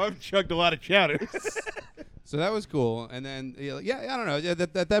 Yeah, well, I've chugged a lot of chowder. So that was cool, and then I don't know. Yeah,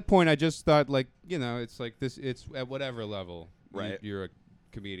 at that point, I just thought like it's like this. It's at whatever level, Right. You're a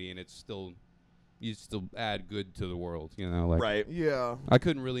comedian. It's still you still add good to the world. Like Right. Yeah. I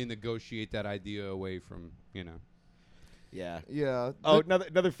couldn't really negotiate that idea away from Yeah. Yeah. Oh,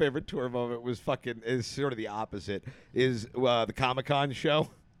 another favorite tour moment was is sort of the opposite. Is the Comic-Con show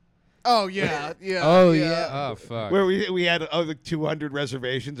Oh yeah. Yeah. Oh yeah. Oh fuck. where we had like 200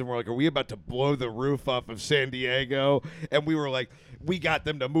 reservations and we're like, are we about to blow the roof off of San Diego? And we were like, we got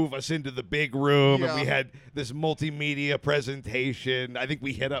them to move us into the big room, and Yeah. we had this multimedia presentation. I think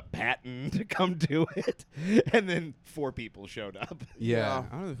we hit up Patton to come do it, and then 4 people showed up. Yeah. Yeah.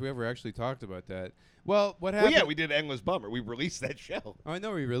 I don't know if we ever actually talked about that. Well, what Well, happened? yeah, we did Endless Bummer. We released that show. Oh, I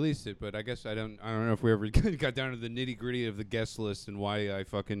know we released it, but I guess I don't know if we ever got down to the nitty gritty of the guest list and why I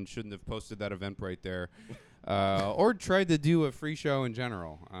fucking shouldn't have posted that event right there, or tried to do a free show in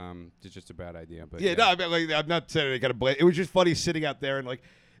general. It's just a bad idea. But Yeah, no, I mean, like, I'm not saying I got to blame. It was just funny sitting out there and like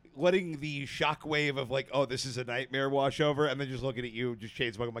letting the shockwave of like, oh, this is a nightmare wash over, and then just looking at you, just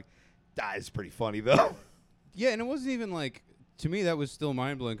chain smoking. I'm like, it's pretty funny though. Yeah, and it wasn't even like, to me that was still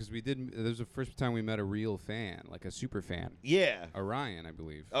mind blowing because that was the first time we met a real fan, like a super fan, Yeah. Orion, I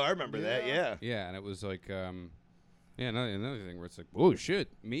believe. Oh, I remember that. Yeah. Yeah, and it was like, another thing where it's like, oh shit,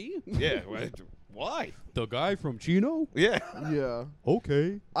 me? Yeah. Why? The guy from Chino? Yeah. Yeah.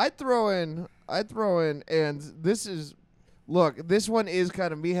 Okay. I'd throw in, and this one is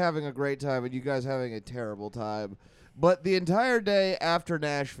kind of me having a great time and you guys having a terrible time. But the entire day after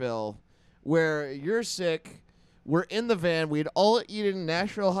Nashville, where you're sick, we're in the van, we'd all eaten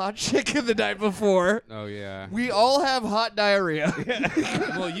Nashville hot chicken the night before. Oh yeah. We all have hot diarrhea.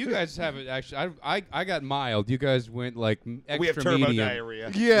 Well, you guys haven't actually. I got mild. You guys went like extra We have turbo medium. diarrhea.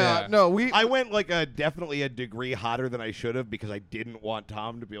 Yeah, Yeah. no, we. I went like definitely a degree hotter than I should have because I didn't want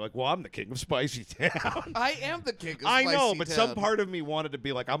Tom to be like, well, I'm the king of Spicy Town. I am the king of I know, Spicy but Town. some part of me wanted to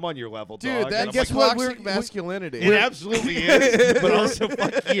be like, I'm on your level, Dude, dog. And that I'm gets like, toxic masculinity. it absolutely is, but also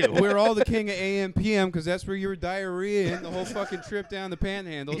fuck you. We're all the king of AM PM because that's where you were diarrhea in the whole fucking trip down the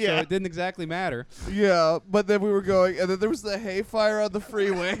Panhandle. So Yeah. it didn't exactly matter. Yeah, but then we were going, and then there was the hay fire on the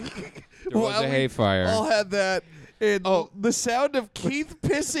freeway. There was a hay fire. All had that, And the sound of Keith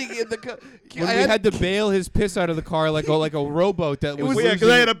pissing in the When we had to bail his piss out of the car like a rowboat that was. Well, yeah, because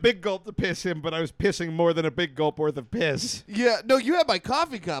I had a big gulp to piss him, but I was pissing more than a big gulp worth of piss. Yeah, no, you had my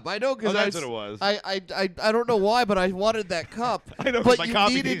coffee cup. I know because that's what it was. I don't know why, but I wanted that cup. I know, but my you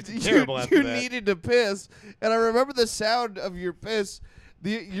coffee needed tasted terrible after you that. needed to piss, and I remember the sound of your piss.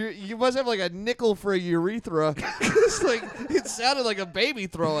 You must have like a nickel for a urethra. It's like it sounded like a baby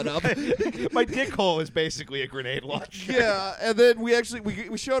throwing up. My dick hole is basically a grenade launcher. Yeah, and then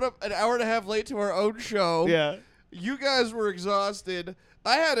we showed up an hour and a half late to our own show. Yeah. You guys were exhausted.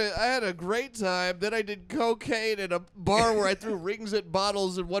 I had a great time. Then I did cocaine at a bar where I threw rings at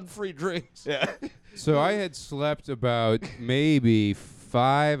bottles and won free drinks. Yeah. So I had slept about maybe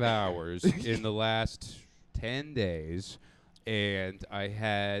 5 hours in the last 10 days. And I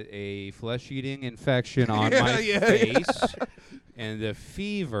had a flesh-eating infection on my face and a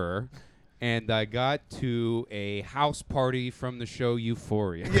fever, and I got to a house party from the show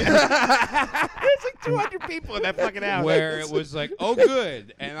Euphoria. There's like 200 people in that fucking house. Where it was like, oh,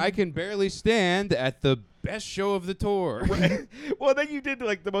 good, and I can barely stand at the best show of the tour. Well, then you did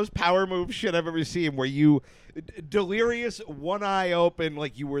like the most power move shit I've ever seen, where you delirious, one eye open,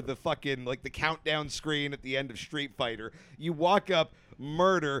 like you were the fucking like the countdown screen at the end of Street Fighter. You walk up,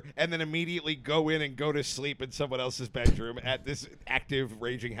 murder, and then immediately go in and go to sleep in someone else's bedroom at this active,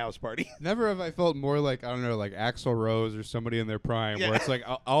 raging house party. Never have I felt more like, I don't know, like Axl Rose or somebody in their prime, where it's like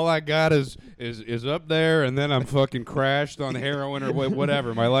all I got is up there, and then I'm fucking crashed on heroin or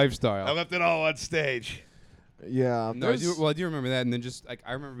whatever, my lifestyle. I left it all on stage. Yeah. No, I do remember that, and then just like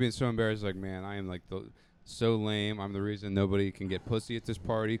I remember being so embarrassed, like, man, I am like so lame. I'm the reason nobody can get pussy at this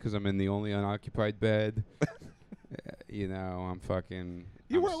party because I'm in the only unoccupied bed. You know, I'm fucking.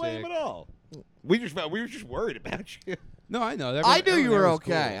 You I'm weren't lame at all. We were just worried about you. No, I know. I knew you were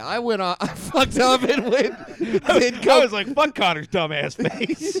okay. I went on. I fucked up and went. I was like, fuck Connor's dumbass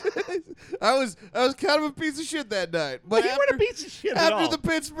face. I was kind of a piece of shit that night. But you weren't a piece of shit at all. After the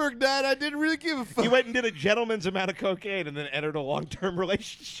Pittsburgh night, I didn't really give a fuck. You went and did a gentleman's amount of cocaine and then entered a long-term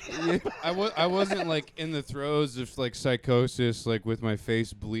relationship. I wasn't like in the throes of like psychosis, like with my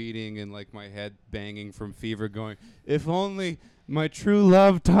face bleeding and like my head banging from fever, going, if only my true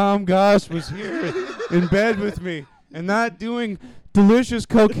love Tom Goss was here in bed with me and not doing delicious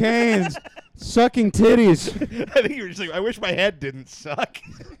cocaine, sucking titties. I think you were just like, I wish my head didn't suck.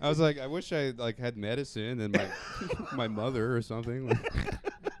 I was like, I wish I like had medicine and my my mother or something.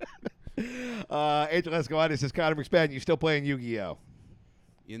 Angel Escalante says, Connor McSpadden, you still playing Yu-Gi-Oh?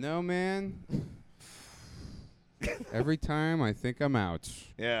 You know, man, every time I think I'm out,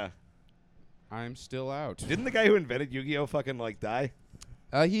 Yeah. I'm still out. Didn't the guy who invented Yu-Gi-Oh fucking like die?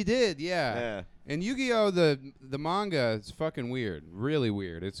 He did, yeah. Yeah. And Yu-Gi-Oh, the manga, is fucking weird, really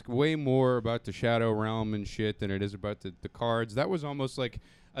weird. It's way more about the Shadow Realm and shit than it is about the cards. That was almost like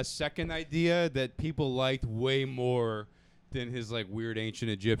a second idea that people liked way more than his like weird ancient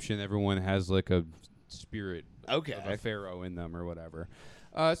Egyptian. Everyone has like a spirit of a pharaoh in them or whatever.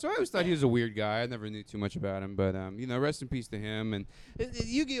 So I always thought he was a weird guy. I never knew too much about him, but you know, rest in peace to him. And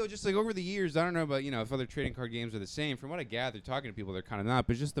Yu-Gi-Oh, just like over the years, I don't know about if other trading card games are the same. From what I gather, talking to people, they're kind of not.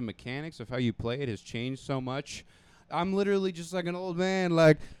 But just the mechanics of how you play it has changed so much. I'm literally just like an old man,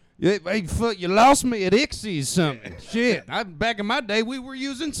 like. Hey, you lost me at Ixie's something. Shit, back in my day, we were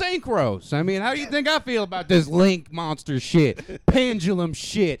using synchros. I mean, how do you think I feel about this Link monster shit, pendulum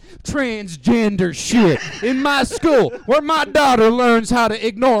shit, transgender shit in my school where my daughter learns how to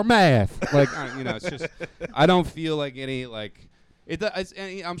ignore math? Like, it's just, I don't feel like any, like,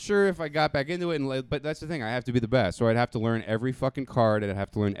 I'm sure if I got back into it, but that's the thing, I have to be the best. So I'd have to learn every fucking card, I'd have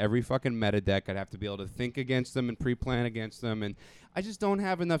to learn every fucking meta deck, I'd have to be able to think against them and pre-plan against them, and I just don't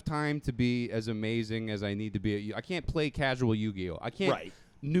have enough time to be as amazing as I need to be. I can't play casual Yu-Gi-Oh! I can't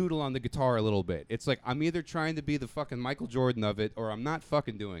noodle on the guitar a little bit. It's like I'm either trying to be the fucking Michael Jordan of it, or I'm not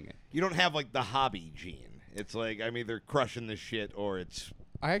fucking doing it. You don't have like the hobby gene. It's like I'm either crushing this shit or it's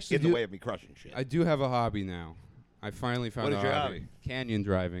I actually in the way of me crushing shit. I do have a hobby now. I finally found What is your hobby? Canyon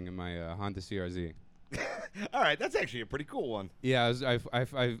driving in my Honda CRZ. All right, that's actually a pretty cool one. Yeah,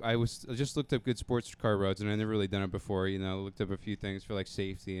 I just looked up good sports car roads, and I never really done it before. Looked up a few things for like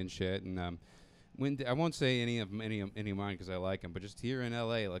safety and shit. And I won't say any of mine because I like them, but just here in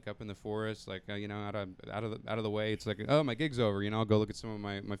LA, like up in the forest, like out of the way, it's like, oh, my gig's over. I'll go look at some of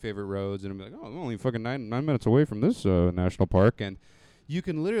my favorite roads, and I'm like, oh, I'm only fucking 9 minutes away from this national park, and you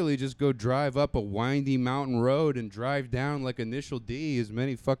can literally just go drive up a windy mountain road and drive down like Initial D as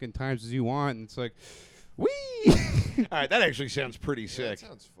many fucking times as you want, and it's like, whee! All right, that actually sounds pretty sick. That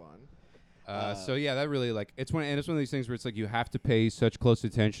sounds fun. So yeah, that really it's one of these things where it's like you have to pay such close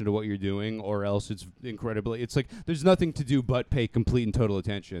attention to what you're doing, or else it's incredibly. It's like there's nothing to do but pay complete and total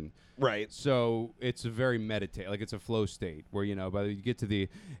attention. Right. So it's a very it's a flow state where by the you get to the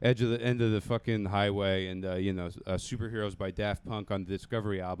end of the fucking highway, and Superheroes by Daft Punk on the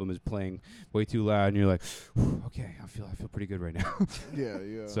Discovery album is playing way too loud, and you're like, okay, I feel pretty good right now.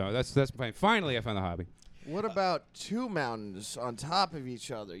 Yeah. So that's fine. Finally, I found the hobby. What about two mountains on top of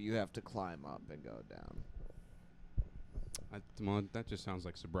each other you have to climb up and go down? That just sounds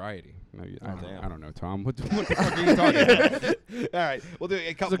like sobriety. Damn. I don't know, Tom. What the fuck are you talking about? All right, we'll do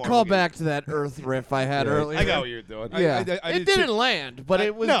a couple It's a more. call back to that Earth riff I had earlier. I got what you're doing. Yeah, I it did too. didn't land, but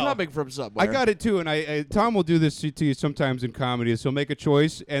it was no. coming from somewhere. I got it too, and Tom will do this to you sometimes in comedy. So he'll make a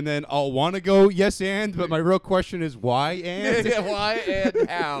choice, and then I'll want to go yes and, but my real question is why and. Yeah, why and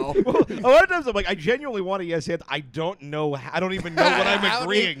how? Well, a lot of times I'm like, I genuinely want a yes and. I don't know. I don't even know what I'm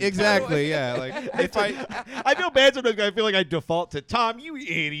agreeing. Exactly. Yeah. Like if I feel bad sometimes. 'Cause I feel like I default to Tom, you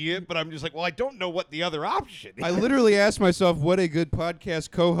idiot, but I'm just like, well, I don't know what the other option is. I literally asked myself what a good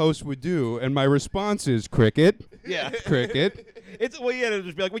podcast co-host would do, and my response is cricket. Yeah. Cricket. It'll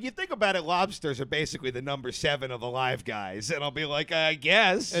just be like, when you think about it, lobsters are basically the number 7 of the live guys, and I'll be like, I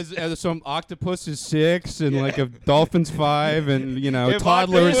guess. As some octopus is 6, and like a dolphin's 5, and If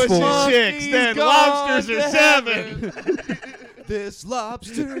toddler is octopus 4. 6, then lobsters are 7. This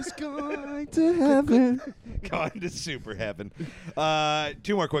lobster's going to heaven. Going to super heaven.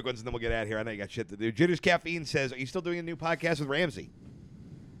 2 more quick ones, and then we'll get out of here. I know you got shit to do. Jitters Caffeine says, are you still doing a new podcast with Ramsey?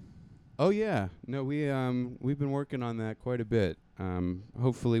 Oh yeah, no, we've been working on that quite a bit.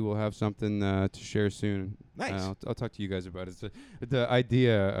 Hopefully, we'll have something to share soon. Nice. I'll talk to you guys about it. The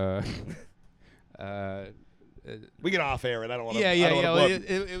idea. We get off air, and I don't want to. Yeah. Well,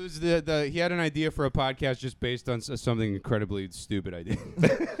 it was the he had an idea for a podcast just based on something incredibly stupid I did.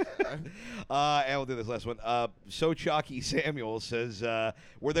 And we'll do this last one. So Chalky Samuel says,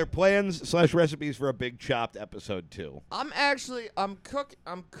 were there plans / recipes for a Big Chopped episode 2? I'm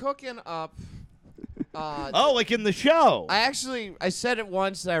cooking up. Oh, like in the show. I said it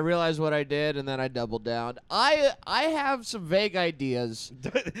once and I realized what I did and then I doubled down. I have some vague ideas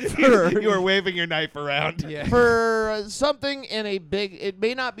You were waving your knife around. Yeah. for something in a big. It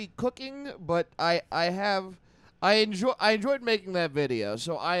may not be cooking, but I enjoyed making that video.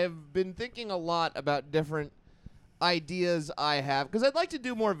 So I have been thinking a lot about different ideas I have because I'd like to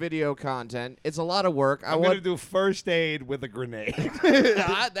do more video content. It's a lot of work. I'm going to do first aid with a grenade.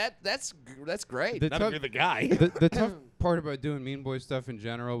 That's great. Not if you're the guy. The tough part about doing Mean Boy stuff in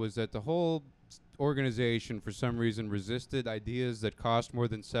general was that the whole organization, for some reason, resisted ideas that cost more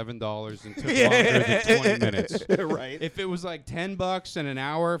than $7 and took longer than 20 minutes. Right. If it was like $10 and an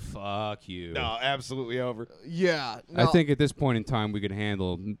hour, fuck you. No, absolutely over. Yeah. I no, think at this point in time we could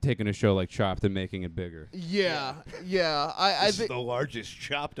handle taking a show like Chopped and making it bigger. Yeah. I This is think. the largest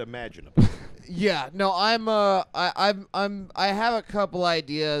chopped imaginable. Yeah. No. I have a couple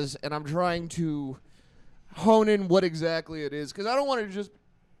ideas, and I'm trying to hone in what exactly it is because I don't want to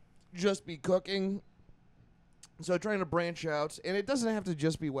just be cooking. So trying to branch out, and it doesn't have to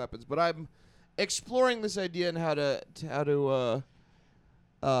just be weapons, but I'm exploring this idea and how to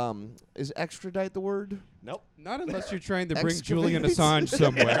is extradite the word? Nope. Not unless you're trying to bring Excavate. Julian Assange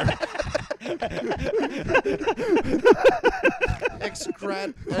somewhere.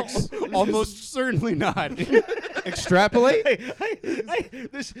 Almost certainly not. Extrapolate?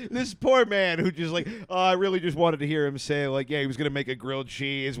 This poor man who just like, I really just wanted to hear him say like, yeah, he was gonna make a grilled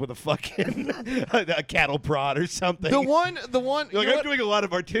cheese with a fucking a cattle prod or something. The one. Like, I'm doing a lot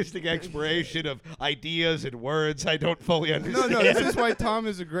of artistic exploration of ideas and words I don't fully understand. No, this is why Tom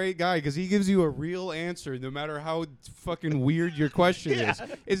is a great guy, because he gives you a real answer no matter how fucking weird your question is.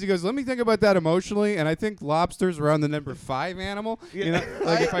 He goes, let me think about that emotionally, and I think lobsters are on the number 5 animal. You know,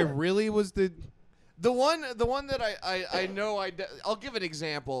 like if I really was the one that I know I'll give an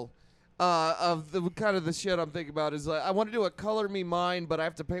example of the kind of the shit I'm thinking about is I want to do a color me mine, but I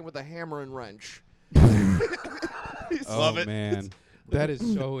have to paint with a hammer and wrench. Love it. Man. That is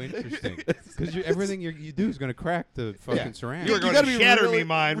so interesting, because everything you do is going to crack the fucking ceramic. You were going gotta to be shatter really, me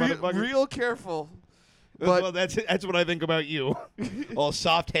mine, motherfucker. real careful. But well, that's what I think about you. All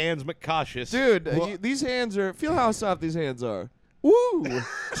soft hands, McCautious. dude, these hands are. Feel how soft these hands are. Woo!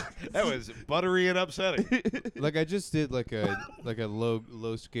 That was buttery and upsetting. Like I just did like a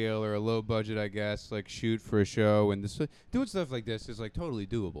low scale or a low budget, I guess, like shoot for a show, and this doing stuff like this is like totally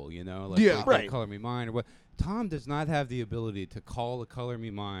doable, you know? Like, Yeah. like Right. Color Me Mine or what. Tom does not have the ability to call a Color Me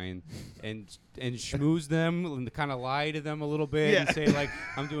Mine and schmooze them and kind of lie to them a little bit and say like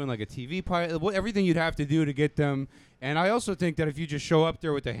I'm doing like a TV pilot, everything you'd have to do to get them And I also think that if you just show up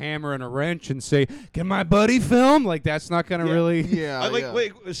there with a hammer and a wrench and say, "Can my buddy film?" Like that's not gonna really. Yeah,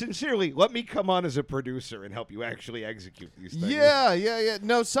 Wait, sincerely, let me come on as a producer and help you actually execute these things. Yeah.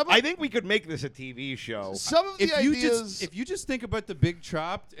 No, some of, I think we could make this a TV show. some of the If you ideas. if you just think about the big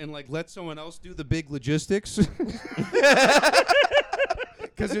chopped and like let someone else do the big logistics,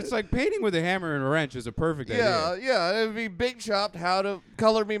 because it's like painting with a hammer and a wrench is a perfect idea. Yeah, it'd be big chopped. How to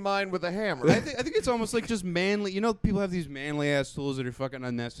color me mine with a hammer. I think it's almost like just manly. You know, people have these manly ass tools that are fucking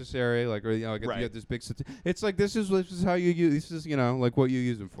unnecessary. Like, or, you know, like Right. you have this big. It's like this is how you use. This is like what you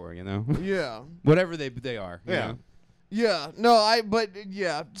use them for. You know, Yeah. whatever they are. you Yeah. know? Yeah. No, but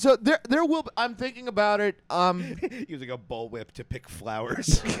yeah. So there will. I'm thinking about it. Using a bullwhip to pick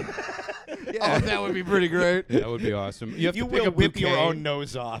flowers. Oh, that would be pretty great. That would be awesome. You have You to pick will a whip your bouquet. own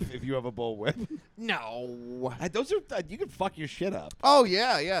nose off if you have a bullwhip. No. Those are you can fuck your shit up. Oh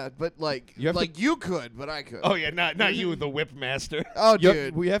yeah. But like, You have to- you could, but I could. Oh yeah, not you, the whip master. Oh, You have-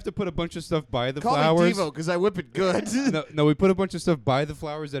 dude. we have to put a bunch of stuff by the Call flowers. me Devo because I whip it good. No, we put a bunch of stuff by the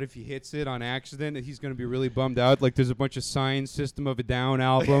flowers that if he hits it on accident, he's going to be really bummed out. Like there's a bunch of signed System of a Down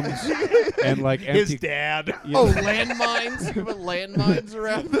albums and like empty. His dad. Yeah. Oh, landmines. You put landmines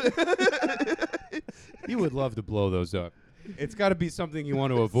around it. You would love to blow those up. It's got to be something you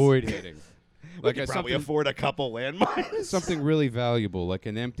want to avoid hitting. We Like could probably something, afford a couple landmines. something really valuable, like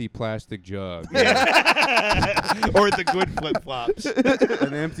an empty plastic jug, Or the good flip flops.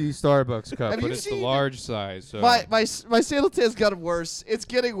 an empty Starbucks cup, Have but you it's the seen- large size. So. My Sailor-Tail's gotten worse. It's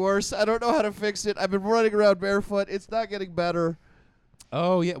getting worse. I don't know how to fix it. I've been running around barefoot. It's not getting better.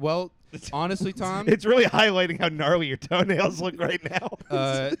 Oh yeah, well, honestly, Tom, It's really highlighting how gnarly your toenails look right now.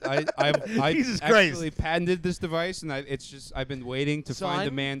 I Jesus Christ. actually patented this device, and I've been waiting to find a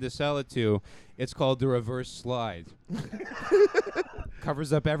Son? man to sell it to. It's called the reverse slide.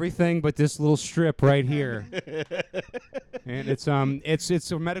 Covers up everything but this little strip right here. And it's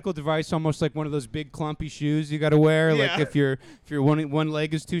a medical device, almost like one of those big clumpy shoes you got to wear. Like Yeah. if your one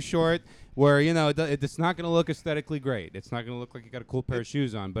leg is too short, where you know it's not going to look aesthetically great. It's not going to look like you got a cool pair of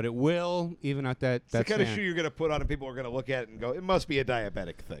shoes on, but it will even at that. It's the kind of stand. shoe you're going to put on and people are going to look at it and go, it must be a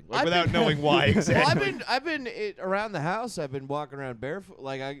diabetic thing. Like, I've without been- knowing why Well, exactly. I've been around the house. I've been walking around barefoot.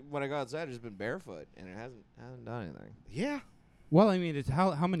 Like when I go outside, I've just been barefoot, and it hasn't done anything. Yeah. Well, I mean, it's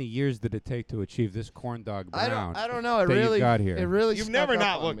how many years did it take to achieve this corn dog brown? I don't know. It that you've really got here? It really. You've snuck never up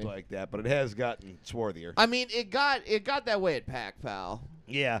not on looked me. like that, but it has gotten swarthier. I mean, it got that way at Pack Pal.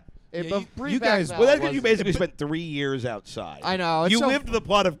 Yeah. It, Yeah, but you pre-Pac guys- Pal Well, that's because you wasn't. basically spent 3 years outside. I know. It's You so lived the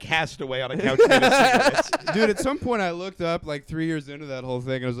plot of Castaway on a couch made of cigarettes. Dude, at some point I looked up like 3 years into that whole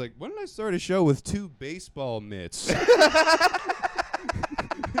thing. I was like, when did I start a show with 2 baseball mitts?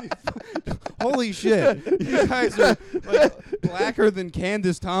 Holy shit. You guys are like blacker than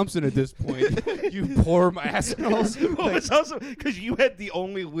Candace Thompson at this point. You poor assholes. Well, it's also because you had the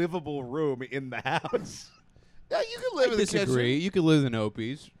only livable room in the house. Yeah, you can live I in the disagree. kitchen. You could live in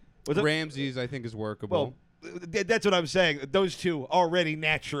Opie's. Was it- Ramsey's, I think, is workable. Well, that's what I'm saying. Those two already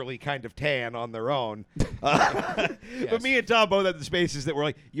naturally kind of tan on their own. But Yes. me and Tom both had the spaces that were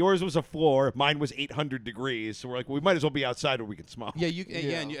like, yours was a floor, mine was 800 degrees. So we're like, we might as well be outside where we can smoke. Yeah, you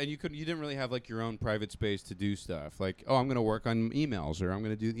Yeah. and you couldn't. You didn't really have like your own private space to do stuff. Like, oh, I'm gonna work on emails, or I'm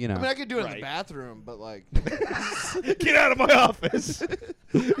gonna do, you know. I mean, I could do it in Right. the bathroom, but like, Get out of my office.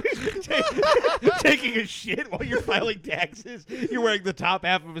 Taking a shit while you're filing taxes. You're wearing the top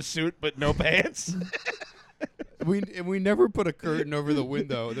half of a suit but no pants. we never put a curtain over the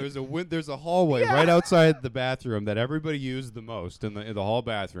window. There's a hallway right outside the bathroom that everybody used the most in the hall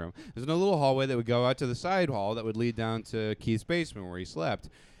bathroom. There's a little hallway that would go out to the side hall that would lead down to Keith's basement where he slept.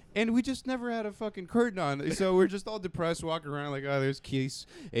 And we just never had a fucking curtain on. So we're just all depressed walking around like, oh, there's Keith's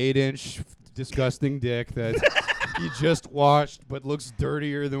 8-inch disgusting dick that he just washed but looks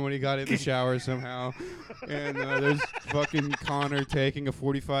dirtier than when he got in the shower somehow. And there's fucking Connor taking a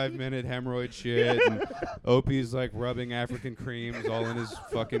 45-minute hemorrhoid shit. And Opie's like rubbing African creams all in his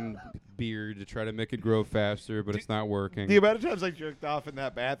fucking beard to try to make it grow faster, but it's not working. The amount of times I jerked off in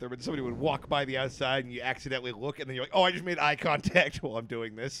that bathroom and somebody would walk by the outside and you accidentally look and then you're like, oh, I just made eye contact while I'm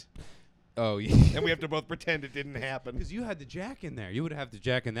doing this. Oh, yeah. And we have to both pretend it didn't happen. Because you had the jack in there. You would have the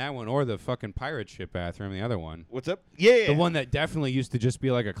jack in that one or the fucking pirate ship bathroom, the other one. What's up? Yeah. The one that definitely used to just be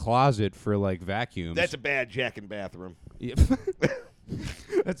like a closet for like vacuums. That's a bad jacking bathroom. Yeah.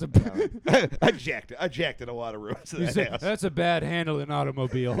 That's a I jacked it a lot of rooms in you that said, house. that's a bad handling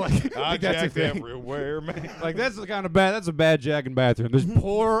automobile. Like, I like that's a jacked thing. everywhere, man. Like that's the kind of bad. That's a bad jack and bathroom. There's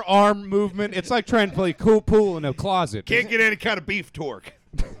poor arm movement. It's like trying to play cool pool in a closet. Can't get any kind of beef torque.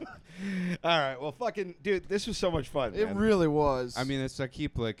 All right. Well, fucking dude, this was so much fun. It man. really was. I mean, I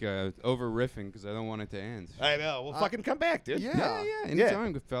keep like over riffing because I don't want it to end. I know. Well, fucking come back, dude. yeah.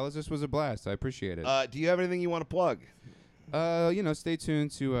 Anytime, fellas. This was a blast. I appreciate it. Do you have anything you want to plug? Stay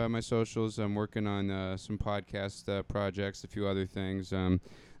tuned to my socials. I'm working on some podcast projects, a few other things. I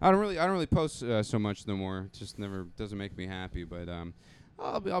don't really post so much no more. It just never doesn't make me happy. But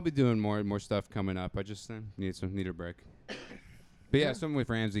I'll be doing more stuff coming up. I just need a break. But yeah, something with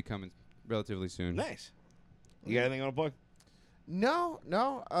Ramsey coming relatively soon. Nice. You got anything you want to plug? No,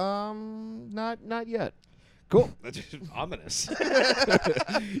 not yet. Cool. That's just ominous.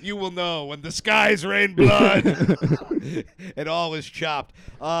 You will know when the skies rain blood and all is chopped.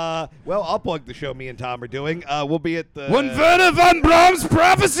 Well, I'll plug the show me and Tom are doing. We'll be at the... When Werner von Braun's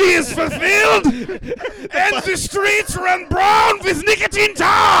prophecy is fulfilled and the streets run brown with nicotine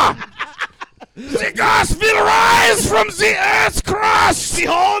tar, the gods will rise from the earth's crust.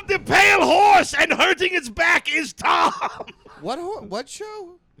 Behold the pale horse, and hurting its back is Tom. What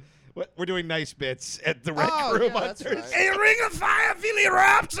show? We're doing nice bits at the Rec Room on that's Thursday. right. A ring of fire will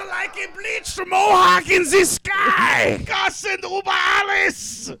erupt like a bleached mohawk in the sky. Gas and über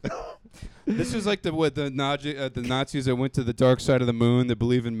alles. This is like the Nazis that went to the dark side of the moon that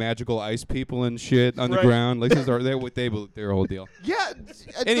believe in magical ice people and shit underground. Like this is their whole deal. Yeah.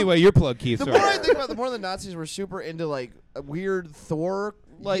 Anyway, your plug, Keith. The Sorry. more I think about it, the more the Nazis were super into like a weird Thor.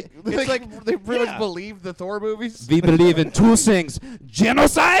 Like it's like they pretty much believed the Thor movies. We believe in two things: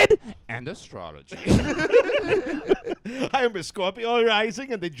 genocide and astrology. I am a Scorpio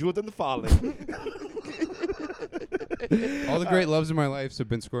rising and the Juden falling. All the great loves of my life have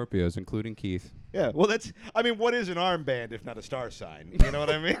been Scorpios, including Keith. Yeah, well, what is an armband if not a star sign? You know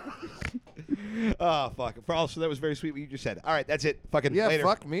what I mean? Oh, fuck. Also, that was very sweet what you just said. All right, that's it. Fucking Yeah, later.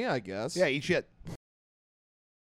 fuck me, I guess. Yeah, eat shit.